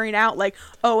like figuring out, like,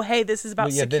 oh, hey, this is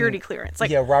about security clearance. Like,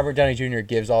 yeah, Robert Downey Jr.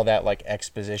 gives all that like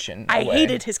exposition. I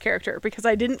hated his character because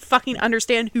I didn't fucking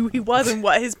understand who he was and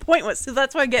what his point was. So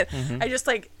that's what I get. I just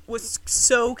like was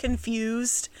so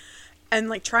confused. And,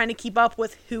 like, trying to keep up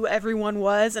with who everyone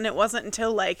was. And it wasn't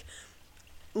until, like,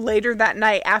 later that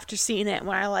night after seeing it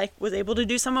when I, like, was able to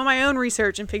do some of my own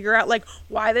research and figure out, like,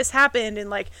 why this happened. And,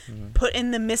 like, put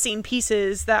in the missing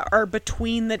pieces that are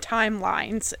between the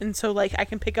timelines. And so, like, I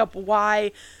can pick up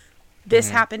why this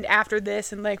happened after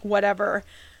this and, like, whatever.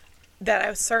 That I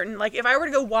was certain. Like, if I were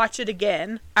to go watch it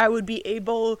again, I would be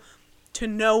able to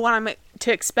know what I'm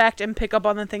to expect and pick up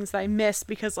on the things that I missed.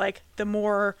 Because, like, the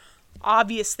more...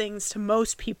 obvious things to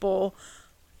most people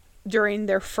during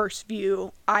their first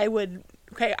view, I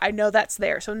know that's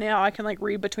there, so now I can like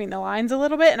read between the lines a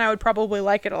little bit and I would probably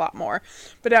like it a lot more.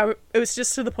 But it was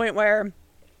just to the point where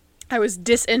I was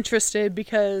disinterested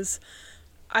because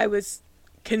I was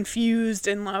confused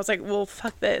and I was like, well,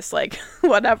 fuck this, like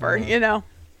whatever. Yeah,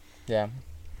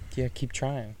 keep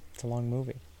trying. It's a long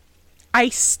movie. I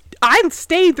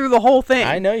stayed through the whole thing.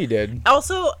 I know you did.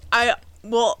 Also, I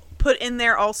will put in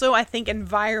there also, I think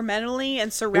environmentally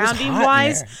and surrounding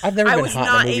wise, I was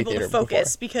not able to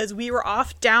focus because we were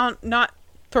off down, not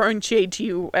throwing shade to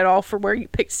you at all for where you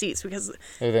picked seats because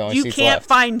you can't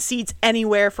find seats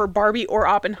anywhere for Barbie or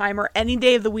Oppenheimer any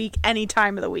day of the week, any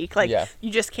time of the week. Like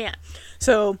you just can't.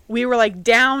 So we were like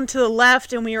down to the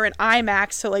left and we were in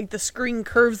IMAX, so like the screen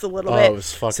curves a little bit. Oh, it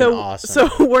was fucking awesome.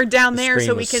 So we're down there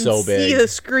so we can see the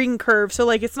screen curve. So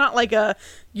like it's not like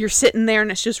you're sitting there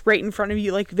and it's just right in front of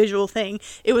you like visual thing.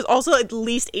 It was also at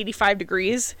least 85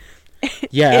 degrees.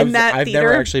 Yeah, I've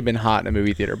never actually been hot in a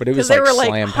movie theater, but it was like there were like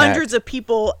slam-packed. Hundreds of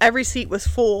people, every seat was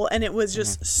full, and it was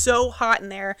just so hot in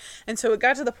there. And so it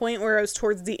got to the point where I was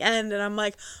towards the end, and I'm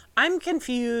like, I'm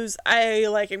confused.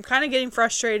 I'm kind of getting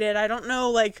frustrated. I don't know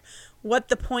like what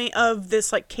the point of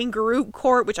this like kangaroo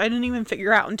court, which I didn't even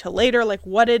figure out until later, like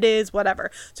what it is,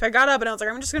 whatever. So I got up and I was like,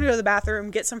 I'm just gonna go to the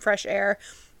bathroom, get some fresh air.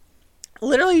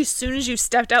 Literally, as soon as you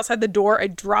stepped outside the door,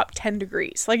 it dropped 10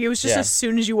 degrees. Like, it was just as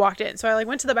soon as you walked in. So I, like,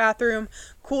 went to the bathroom,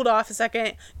 cooled off a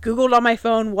second, Googled on my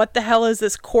phone, what the hell is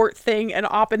this court thing in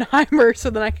Oppenheimer?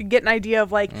 So then I could get an idea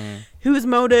of, like, whose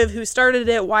motive, who started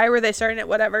it, why were they starting it,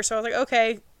 whatever. So I was like,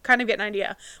 okay, kind of get an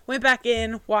idea. Went back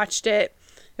in, watched it.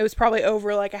 It was probably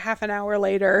over, like, a half an hour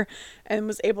later and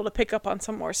was able to pick up on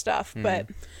some more stuff. But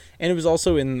and it was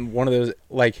also in one of those,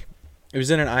 like... It was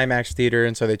in an IMAX theater,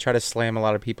 and so they try to slam a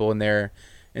lot of people in there,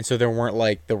 and so there weren't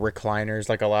like the recliners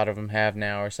like a lot of them have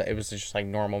now, or so it was just like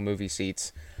normal movie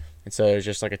seats, and so there's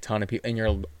just like a ton of people, and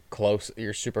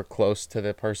you're super close to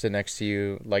the person next to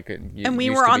you, like and we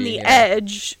were on the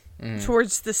edge,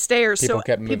 towards the stairs.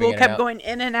 People kept going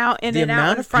in and out, in and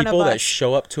out in front of us. The amount of people that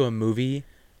show up to a movie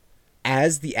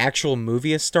as the actual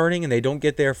movie is starting and they don't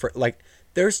get there for, like,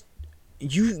 there's...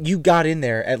 You got in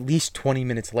there at least 20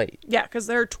 minutes late. Yeah, because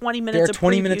there are 20 minutes of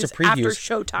previews after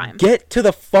showtime. Get to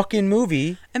the fucking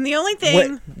movie. And the only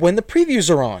thing... When the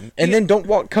previews are on. And then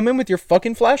don't come in with your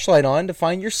fucking flashlight on to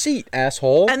find your seat,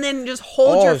 asshole. And then just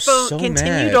hold your phone. So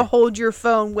continue to hold your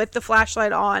phone with the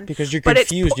flashlight on. Because you're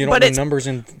confused. You don't know numbers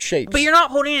and shapes. But you're not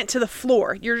holding it to the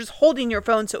floor. You're just holding your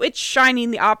phone, so it's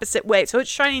shining the opposite way. So it's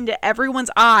shining to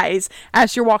everyone's eyes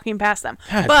as you're walking past them.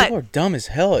 God, people are dumb as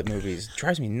hell at movies. It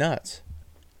drives me nuts.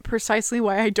 Precisely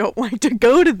why I don't like to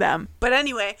go to them. But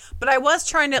anyway, I was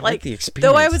trying to like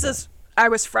though I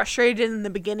was frustrated in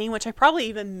the beginning, which I probably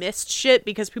even missed shit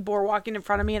because people were walking in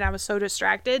front of me and I was so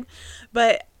distracted.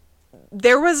 But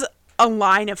there was a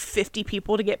line of 50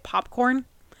 people to get popcorn.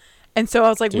 And so I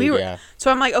was like,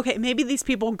 so I'm like, okay, maybe these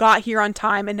people got here on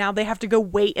time and now they have to go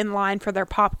wait in line for their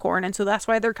popcorn. And so that's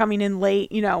why they're coming in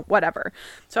late, whatever.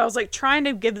 So I was like trying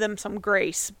to give them some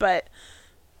grace, but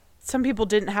some people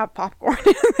didn't have popcorn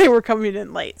and they were coming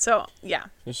in late. So, yeah.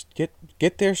 Just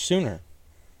get there sooner.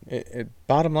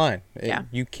 Bottom line.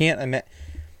 You can't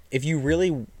if you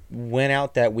really went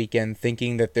out that weekend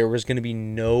thinking that there was going to be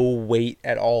no wait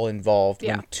at all involved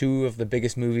when two of the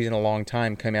biggest movies in a long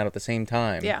time came out at the same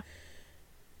time. Yeah.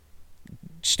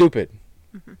 Stupid.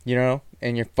 Mm-hmm.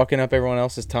 And you're fucking up everyone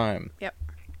else's time. Yep.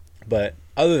 But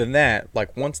other than that,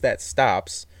 like once that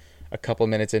stops a couple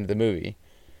minutes into the movie,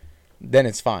 then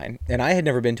it's fine. And I had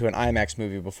never been to an IMAX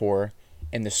movie before,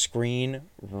 and the screen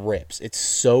rips. It's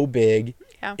so big.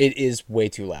 Yeah. It is way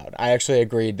too loud. I actually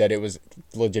agreed that it was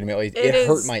legitimately... It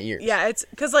hurt my ears. Yeah, it's...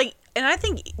 Because, and I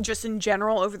think just in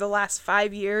general, over the last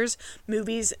 5 years,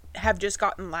 movies have just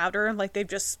gotten louder. Like, they've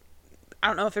just... I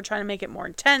don't know if they're trying to make it more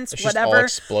intense, it's whatever.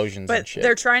 Just all explosions and shit. But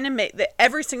they're trying to make...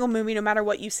 every single movie, no matter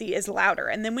what you see, is louder.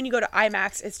 And then when you go to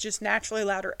IMAX, it's just naturally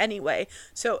louder anyway.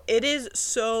 So it is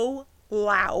so...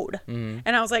 loud. And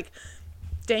I was like,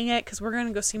 dang it, because we're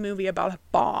gonna go see a movie about a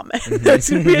bomb. There's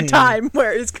gonna be a time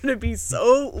where it's gonna be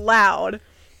so loud.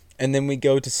 And then we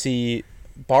go to see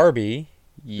Barbie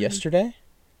yesterday.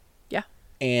 Yeah.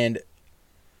 And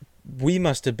we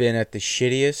must have been at the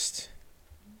shittiest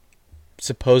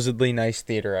supposedly nice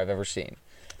theater I've ever seen.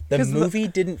 The movie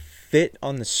didn't fit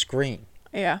on the screen.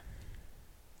 Yeah.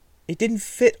 It didn't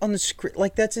fit on the screen.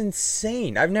 Like, that's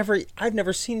insane. I've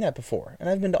never seen that before. And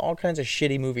I've been to all kinds of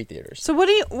shitty movie theaters. So what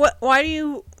do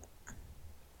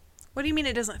you mean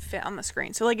it doesn't fit on the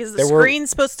screen? So, like, is the screen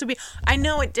supposed to be... I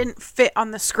know it didn't fit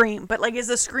on the screen, but, like, is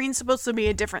the screen supposed to be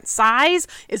a different size?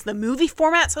 Is the movie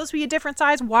format supposed to be a different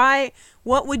size? Why?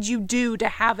 What would you do to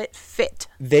have it fit?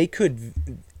 They could...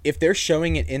 If they're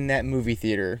showing it in that movie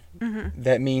theater,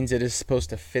 that means it is supposed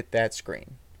to fit that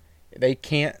screen. They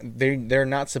can't... They're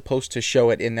not supposed to show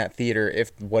it in that theater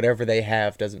if whatever they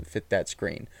have doesn't fit that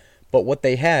screen. But what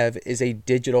they have is a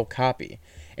digital copy.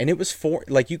 And it was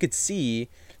like, you could see...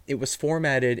 It was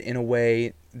formatted in a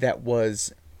way that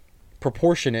was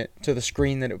proportionate to the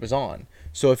screen that it was on.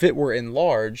 So if it were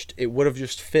enlarged, it would have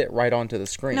just fit right onto the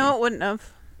screen. No, it wouldn't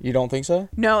have. You don't think so?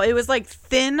 No, it was like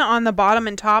thin on the bottom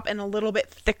and top and a little bit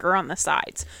thicker on the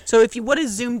sides. So if you would have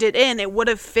zoomed it in, it would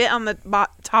have fit on the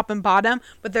top and bottom,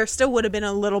 but there still would have been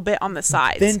a little bit on the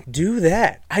sides. Then do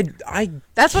that.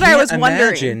 That's what I was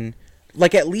wondering.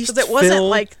 Like, at least it wasn't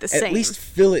like the same. At least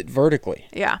fill it vertically.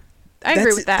 Yeah. I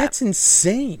agree with that. That's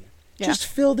insane. Yeah. Just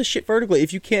fill the shit vertically.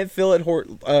 If you can't fill it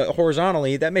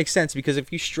horizontally, that makes sense, because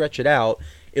if you stretch it out,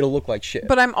 it'll look like shit.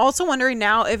 But I'm also wondering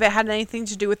now if it had anything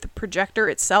to do with the projector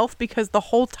itself, because the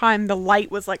whole time the light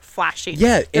was like flashing.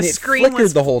 Yeah, and it flickered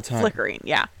the whole time. Flickering,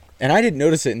 yeah. And I didn't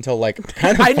notice it until like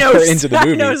kind of far into the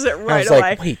movie. I noticed it right away. I was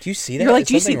like, wait, do you see that? You're like,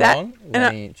 do you see that? Wrong?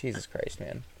 Lenny, Jesus Christ,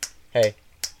 man. Hey.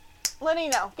 Lenny,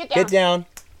 no. Get down. Get down.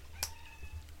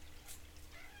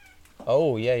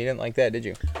 Oh, yeah, you didn't like that, did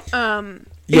you?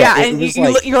 Yeah, and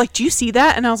you're like, do you see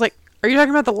that? And I was like, are you talking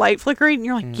about the light flickering? And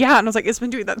you're like, yeah. And I was like, it's been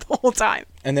doing that the whole time.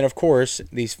 And then, of course,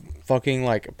 these fucking,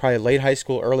 like, probably late high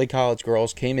school, early college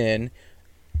girls came in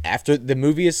after the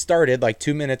movie has started, like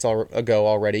 2 minutes ago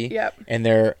already. Yep. And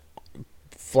they're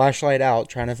flashlight out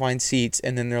trying to find seats.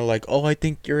 And then they're like, oh, I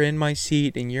think you're in my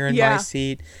seat and you're in my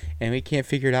seat. And we can't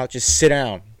figure it out. Just sit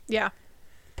down. Yeah.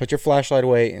 Put your flashlight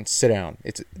away and sit down.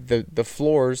 It's the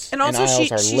floors and also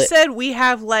aisles are lit. She said we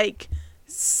have like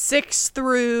 6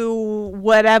 through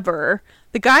whatever.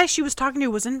 The guy she was talking to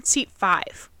was in seat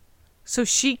 5, so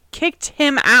she kicked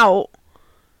him out.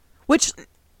 Which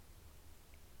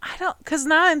I don't, because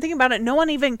now I'm thinking about it, no one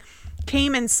even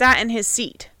came and sat in his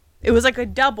seat. It was like a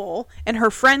double, and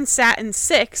her friend sat in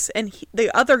 6, and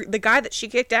the guy that she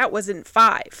kicked out was in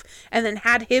 5, and then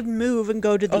had him move and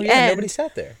go to the end. Nobody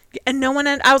sat there. And no one,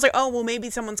 I was like, oh, well, maybe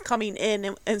someone's coming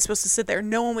in and supposed to sit there.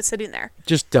 No one was sitting there.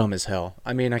 Just dumb as hell.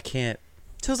 I mean, I can't.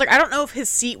 So I was like, I don't know if his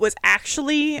seat was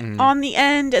actually on the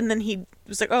end, and then he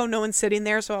was like, oh, no one's sitting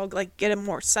there, so I'll like get a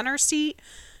more center seat.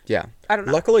 Yeah. I don't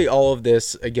know. Luckily, all of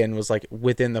this, again, was like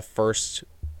within the first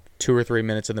 2 or 3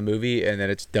 minutes of the movie, and then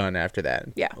it's done after that.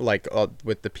 Yeah. Like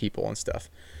with the people and stuff.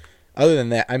 Other than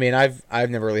that, I mean, I've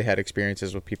never really had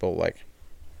experiences with people like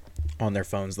on their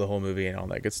phones the whole movie and all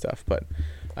that good stuff. But,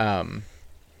 I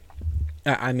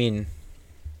mean,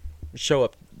 show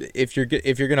up if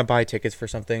you're gonna buy tickets for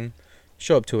something,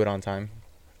 show up to it on time.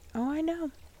 Oh, I know.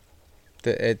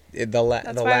 That's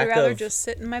why I'd rather just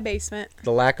sit in my basement.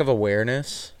 The lack of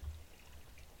awareness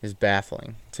is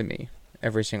baffling to me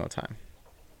every single time.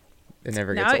 It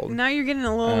never gets old. Now you're getting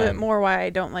a little bit more why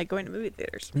I don't like going to movie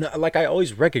theaters. No, like I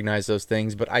always recognize those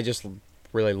things, but I just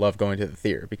really love going to the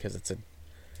theater because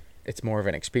it's more of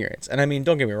an experience. And I mean,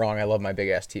 don't get me wrong, I love my big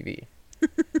ass TV,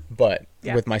 but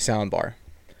with my sound bar.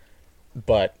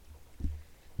 But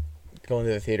going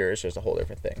to the theater is just a whole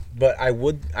different thing. But I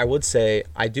would say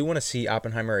I do want to see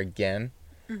Oppenheimer again,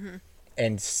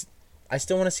 and I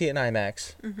still want to see it in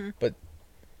IMAX. But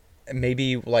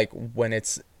maybe like when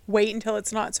it's. Wait until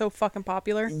it's not so fucking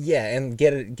popular. Yeah, and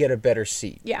get a better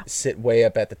seat. Yeah. Sit way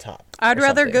up at the top. I'd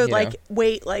rather go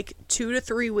wait like 2 to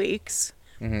 3 weeks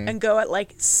and go at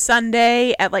like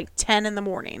Sunday at like 10 in the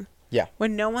morning. Yeah.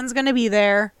 When no one's going to be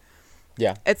there.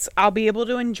 Yeah. I'll be able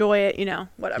to enjoy it,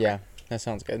 whatever. Yeah, that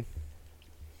sounds good.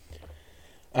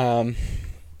 So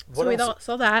we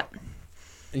saw that.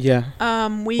 Yeah.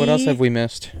 What else have we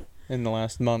missed in the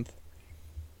last month?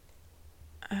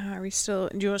 Do you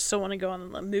still want to go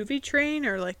on the movie train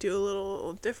or like do a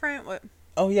little different? What?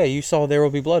 Oh yeah, you saw There Will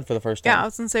Be Blood for the first time. Yeah, I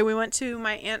was gonna say we went to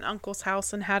my aunt and uncle's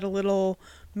house and had a little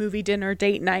movie dinner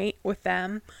date night with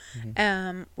them.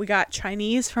 We got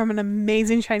Chinese from an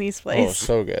amazing Chinese place. Oh,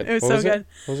 so good. It was so good.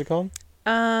 What was it called?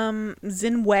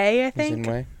 Xinwei, I think.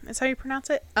 Xinwei. That's how you pronounce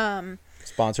it.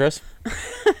 Sponsor us.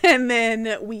 And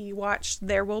then we watched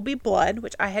There Will Be Blood,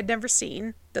 which I had never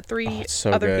seen. The 3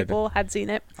 other people had seen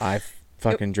it. I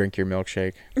fucking drink your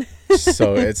milkshake.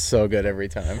 So it's so good every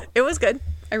time. It was good.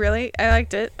 I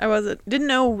liked it. Didn't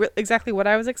know exactly what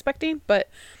I was expecting, but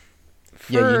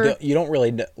you don't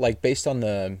really know, like based on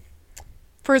the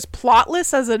for as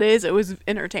plotless as it was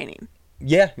entertaining.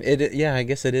 Yeah, I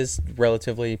guess it is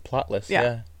relatively plotless.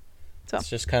 Yeah. So it's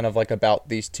just kind of like about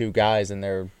these two guys and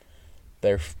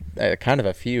they're kind of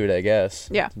a feud, I guess.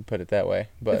 Yeah. To put it that way.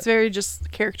 But it's very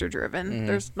just character driven.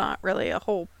 There's not really a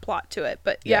whole plot to it,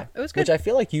 but yeah, it was good. Which I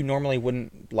feel like you normally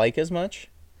wouldn't like as much.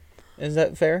 Is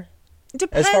that fair?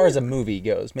 Depends. As far as a movie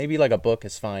goes, maybe like a book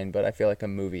is fine, but I feel like a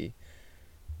movie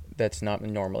that's not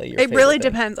normally your favorite. It really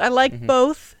depends. I like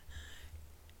both.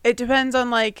 It depends on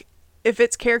like if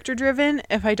it's character driven,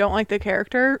 if I don't like the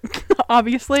character,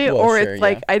 obviously, it's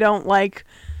like I don't like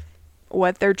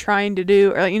what they're trying to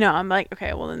do, or I'm like,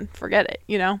 okay, well then forget it,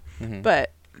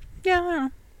 But yeah, I don't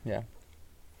know. Yeah.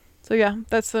 So yeah,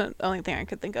 that's the only thing I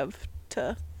could think of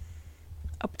to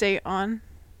update on.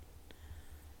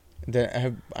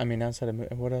 Outside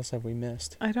of what else have we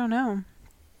missed? I don't know.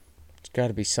 It's got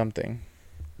to be something.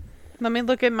 Let me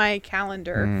look at my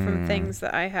calendar from things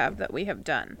that I have that we have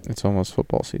done. It's almost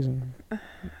football season.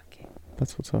 Okay.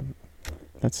 That's what's up.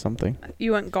 That's something.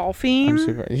 You went golfing?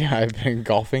 I've been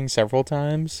golfing several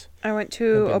times. I went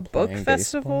to a book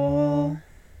festival.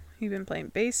 You've been playing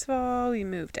baseball. You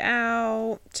moved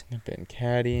out. I've been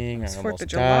caddying. It's I 4th almost of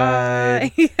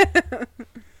July. died.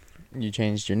 You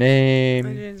changed your name.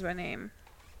 I changed my name.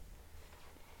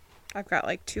 I've got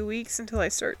like 2 weeks until I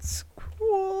start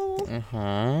school.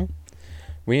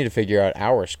 We need to figure out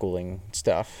our schooling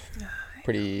stuff.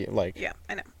 Pretty like. Yeah,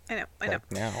 I know. Now. Yep.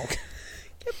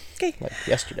 Okay. Like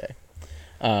yesterday.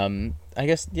 I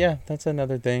guess that's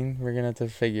another thing. We're gonna have to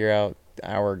figure out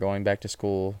our going back to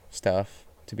school stuff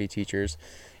to be teachers.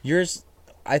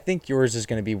 I think yours is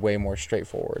gonna be way more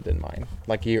straightforward than mine.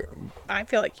 Like I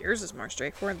feel like yours is more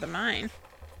straightforward than mine.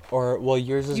 Or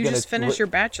yours is you gonna just finish your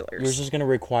bachelor's. Yours is gonna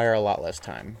require a lot less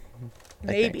time.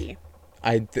 Maybe.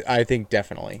 I think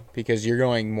definitely because you're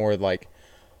going more like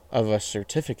of a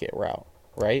certificate route,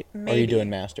 right? Maybe. Or are you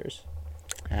doing masters?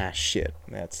 Ah, shit.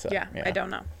 That's yeah, I don't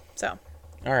know. So.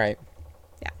 All right.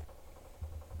 Yeah.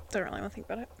 Don't really want to think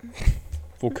about it.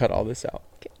 We'll cut all this out.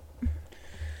 Okay.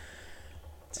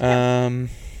 So, can't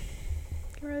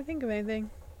really think of anything.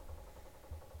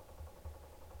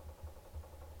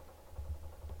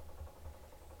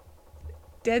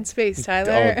 Dead Space,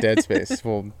 Tyler. Oh, Dead Space.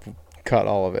 Well, Cut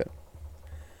all of it.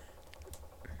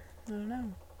 I don't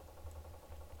know.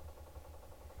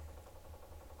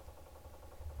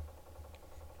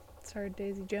 Sorry,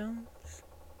 Daisy Jones.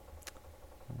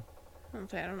 I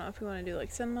don't know if we want to do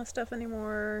like cinema stuff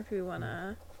anymore. If we want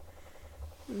to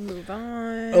move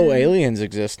on. Oh, aliens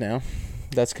exist now.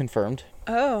 That's confirmed.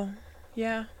 Oh,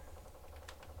 yeah.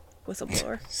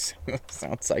 Whistleblower.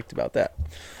 Sound psyched about that.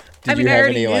 I mean, I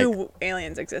already knew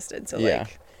aliens existed, so yeah.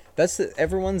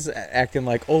 Everyone's acting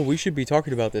like, oh, we should be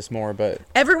talking about this more, but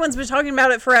everyone's been talking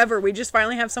about it forever. We just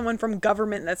finally have someone from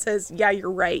government that says, yeah,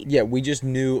 you're right. Yeah, we just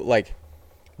knew, like,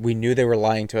 we knew they were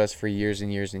lying to us for years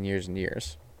and years and years and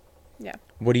years. Yeah.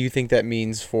 What do you think that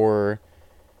means for,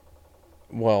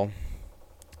 well,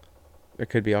 there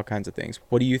could be all kinds of things.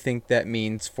 What do you think that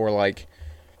means for, like,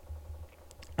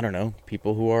 I don't know,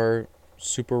 people who are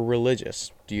super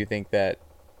religious? Do you think that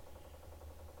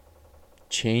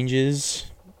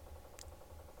changes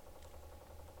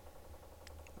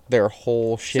their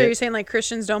whole shit? So you're saying, like,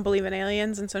 Christians don't believe in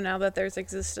aliens, and so now that there's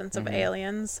existence of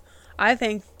aliens, I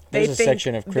think there's a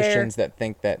section of Christians that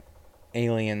think that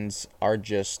aliens are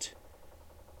just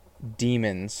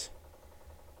demons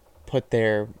put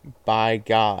there by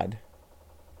God.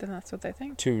 Then that's what they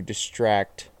think. To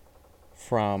distract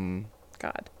from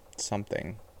God.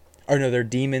 Something. Or no, they're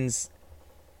demons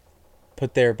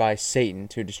put there by Satan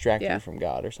to distract you from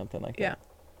God or something like that. Yeah.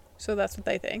 So that's what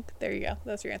they think. There you go.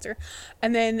 That's your answer.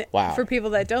 And then for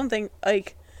people that don't think,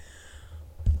 like,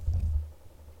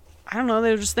 I don't know,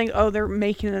 they just think, oh, they're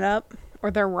making it up,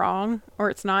 or they're wrong, or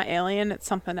it's not alien, it's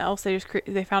something else. They just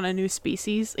they found a new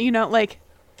species. You know, like,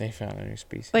 they found a new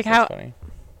species. Like, that's funny.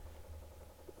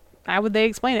 How would they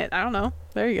explain it? I don't know.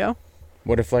 There you go.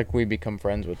 What if, like, we become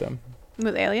friends with them?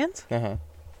 With aliens? Uh-huh.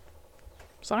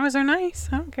 As long as they're nice,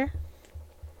 I don't care.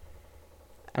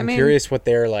 I'm curious what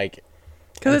they're like.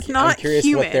 Because it's not human. I'm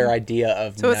curious what their idea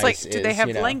of so nice it's like, do they have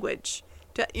language?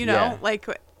 Like.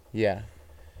 Yeah.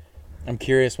 I'm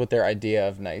curious what their idea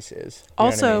of nice is.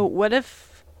 Also, what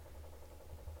if,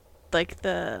 like,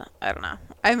 I don't know.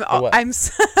 I'm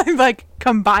like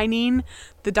combining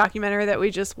the documentary that we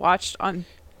just watched on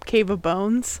Cave of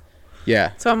Bones.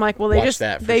 Yeah. So I'm like, well,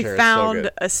 they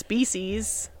found a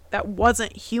species that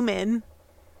wasn't human.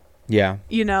 Yeah.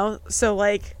 You know, so,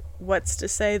 like, what's to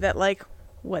say that, like,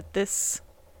 what this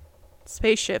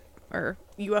spaceship or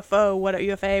UFO,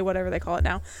 UFA, whatever they call it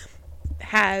now,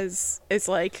 is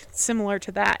like similar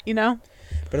to that, you know?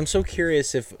 But I'm so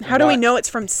curious if... How do we know it's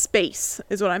from space,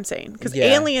 is what I'm saying. Because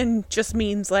alien just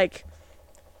means, like...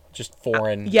 just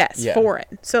foreign. Yes,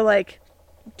 foreign. So, like,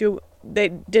 I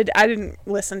didn't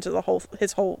listen to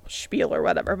his whole spiel or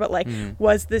whatever, but, like,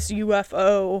 was this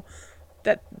UFO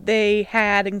that they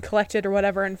had and collected or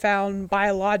whatever and found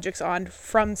biologics on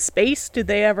from space? Did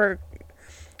they ever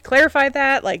clarify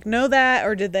that, like, know that,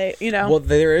 or did they, you know? Well,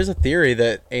 there is a theory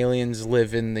that aliens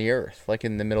live in the earth, like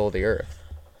in the middle of the earth.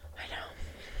 I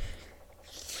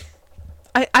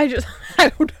know. I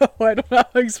don't know. I don't know how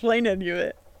to explain any of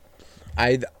it.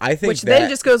 I think which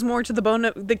then just goes more to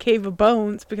the Cave of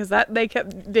Bones, because that they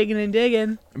kept digging and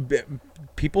digging.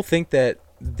 People think that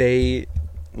they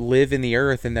live in the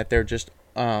earth and that they're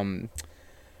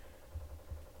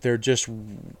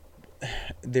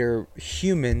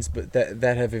humans, but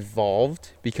that have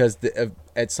evolved because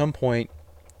at some point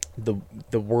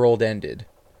the world ended,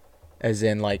 as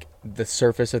in, like, the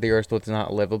surface of the earth was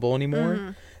not livable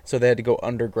anymore, so they had to go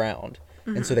underground,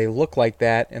 and so they look like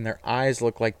that and their eyes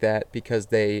look like that because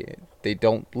they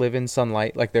don't live in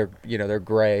sunlight, like they're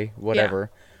gray, whatever.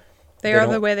 They are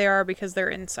the way they are because they're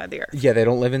inside the earth. Yeah, they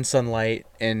don't live in sunlight,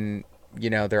 and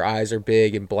their eyes are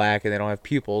big and black, and they don't have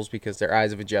pupils because their eyes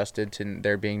have adjusted to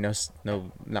there being not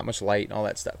much light and all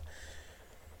that stuff.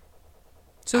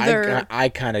 So I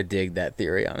kind of dig that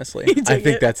theory, honestly. I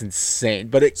think that's insane,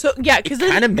 but because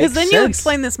then you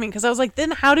explain this to me, because I was like, then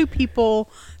how do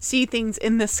people see things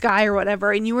in the sky or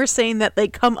whatever? And you were saying that they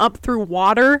come up through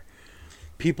water.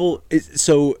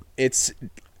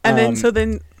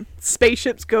 Then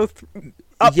spaceships go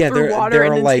up through water, there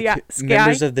and are, then like, sky.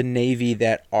 Members of the Navy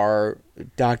that are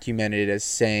documented as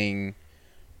saying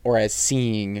or as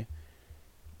seeing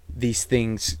these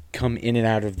things come in and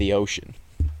out of the ocean.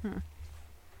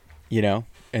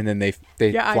 And then they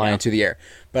fly into the air.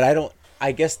 But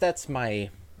I guess that's my...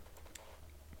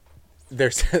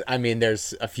 There's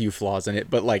a few flaws in it,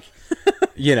 but, like,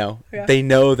 they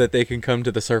know that they can come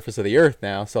to the surface of the earth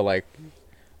now, so, like,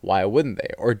 why wouldn't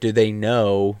they? Or do they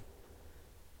know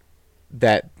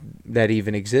that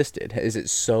even existed? Is it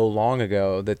so long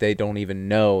ago that they don't even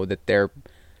know that they're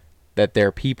that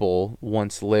their people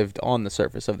once lived on the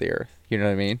surface of the earth. You know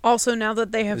what I mean? Also, now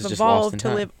that they have evolved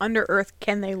to live under Earth,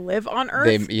 can they live on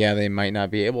Earth? They might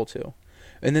not be able to.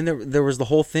 And then there was the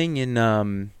whole thing in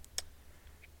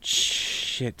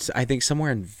I think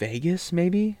somewhere in Vegas,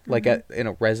 maybe, like in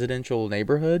a residential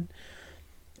neighborhood.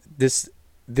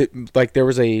 There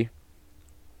was a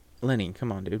Lenny,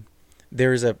 come on, dude.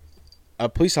 There's a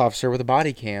police officer with a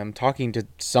body cam talking to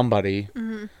somebody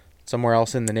somewhere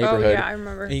else in the neighborhood. Oh yeah, I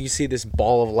remember. And you see this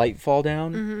ball of light fall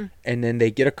down, and then they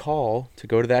get a call to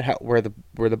go to that house where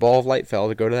the ball of light fell,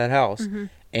 to go to that house,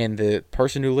 and the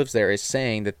person who lives there is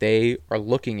saying that they are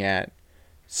looking at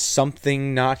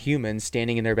something not human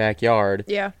standing in their backyard.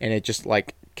 Yeah. And it just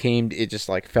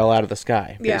fell out of the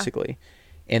sky, basically.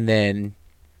 Yeah. And then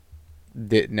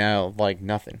now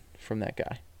nothing from that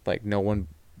guy. Like no one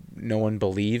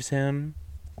believes him.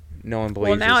 No one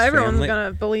believes his family. Well, now everyone's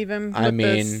gonna believe him.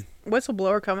 This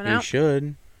whistleblower coming out. You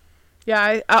should.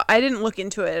 Yeah, I didn't look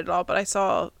into it at all, but I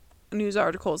saw news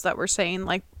articles that were saying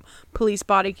like police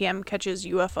body cam catches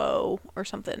UFO or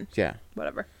something. Yeah.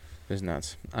 Whatever. It's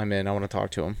nuts. I'm in. I want to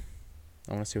talk to them.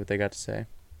 I want to see what they got to say.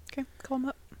 Okay, call them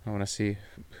up. I want to see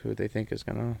who they think is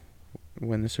gonna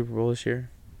win the Super Bowl this year.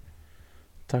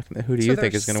 Who do you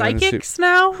think is gonna win the Super Bowl? Psychics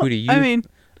now? Who do you? I mean,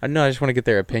 I just want to get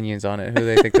their opinions on it. Who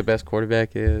they think the best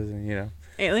quarterback is, and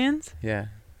aliens. Yeah.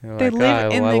 They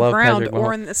live in the ground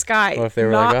or in the sky. Well, if they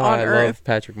were not like, on Earth. Love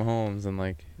Patrick Mahomes, and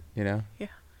Yeah.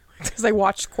 Because they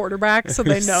watched quarterbacks, so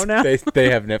they know now. they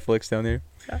have Netflix down there.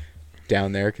 Yeah.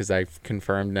 Down there, because I've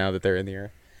confirmed now that they're in the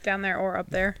air. Down there or up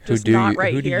there. Just not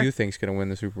right here. Who do you think's gonna win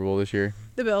the Super Bowl this year?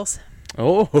 The Bills.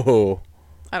 Oh.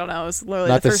 I don't know. It was literally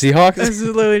not the Seahawks. This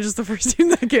is literally just the first team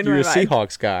that came to my mind. You're a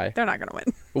Seahawks guy. They're not gonna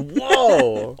win.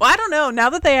 Whoa. Well, I don't know. Now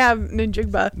that they have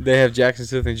Njigba. They have Jackson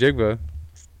Smith and Jigba.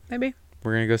 Maybe.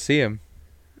 We're gonna go see him.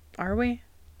 Are we?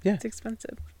 Yeah. It's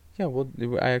expensive. Yeah. Well,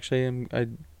 I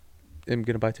am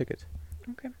gonna buy tickets.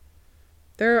 Okay.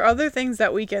 There are other things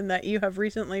that weekend that you have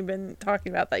recently been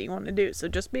talking about that you want to do, so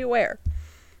just be aware.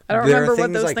 I don't remember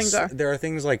what those things are. There are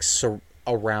things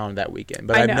around that weekend,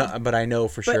 but I know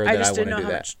for sure that I want to do that. I just didn't know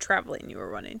how much traveling you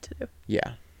were wanting to do.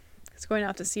 Yeah. It's going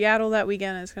out to Seattle that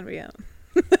weekend. It's going to be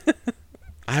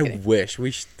I wish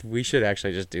we should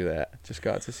actually just do that. Just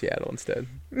go out to Seattle instead.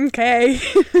 Okay.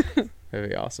 That'd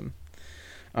be awesome.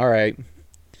 All right.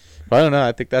 But I don't know.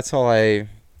 I think that's all I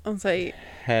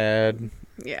had.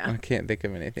 Yeah. I can't think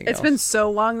of anything else. It's been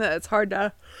so long that it's hard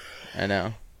to. I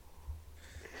know.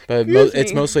 But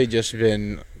it's mostly just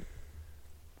been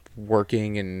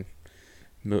working and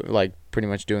pretty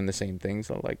much doing the same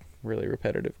things really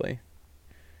repetitively.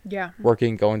 Yeah.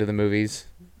 Working, going to the movies.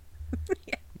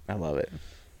 Yeah. I love it.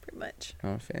 Pretty much.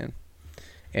 I'm a fan.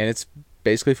 And it's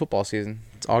basically football season.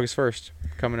 It's August 1st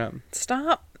coming up.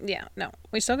 Stop. Yeah. No.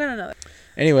 We still got another.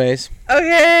 Anyways.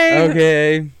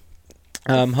 Okay.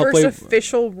 Hopefully first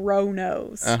official Row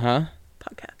Knows. Podcast.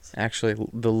 Actually,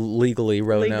 the legally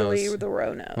Row Knows. Legally the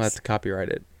Row Knows. We'll have to copyright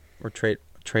it or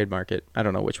trademark it. I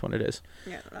don't know which one it is.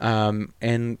 Yeah.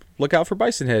 And look out for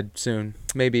Bison Head soon.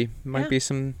 Maybe might be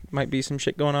some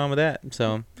shit going on with that.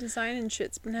 So design and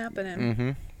shit's been happening.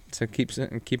 Mm-hmm. So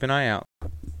keep an eye out.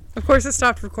 Of course, it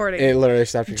stopped recording. It literally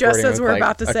stopped recording. Just as we're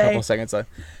about to say. A couple seconds left.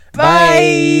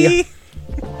 Bye.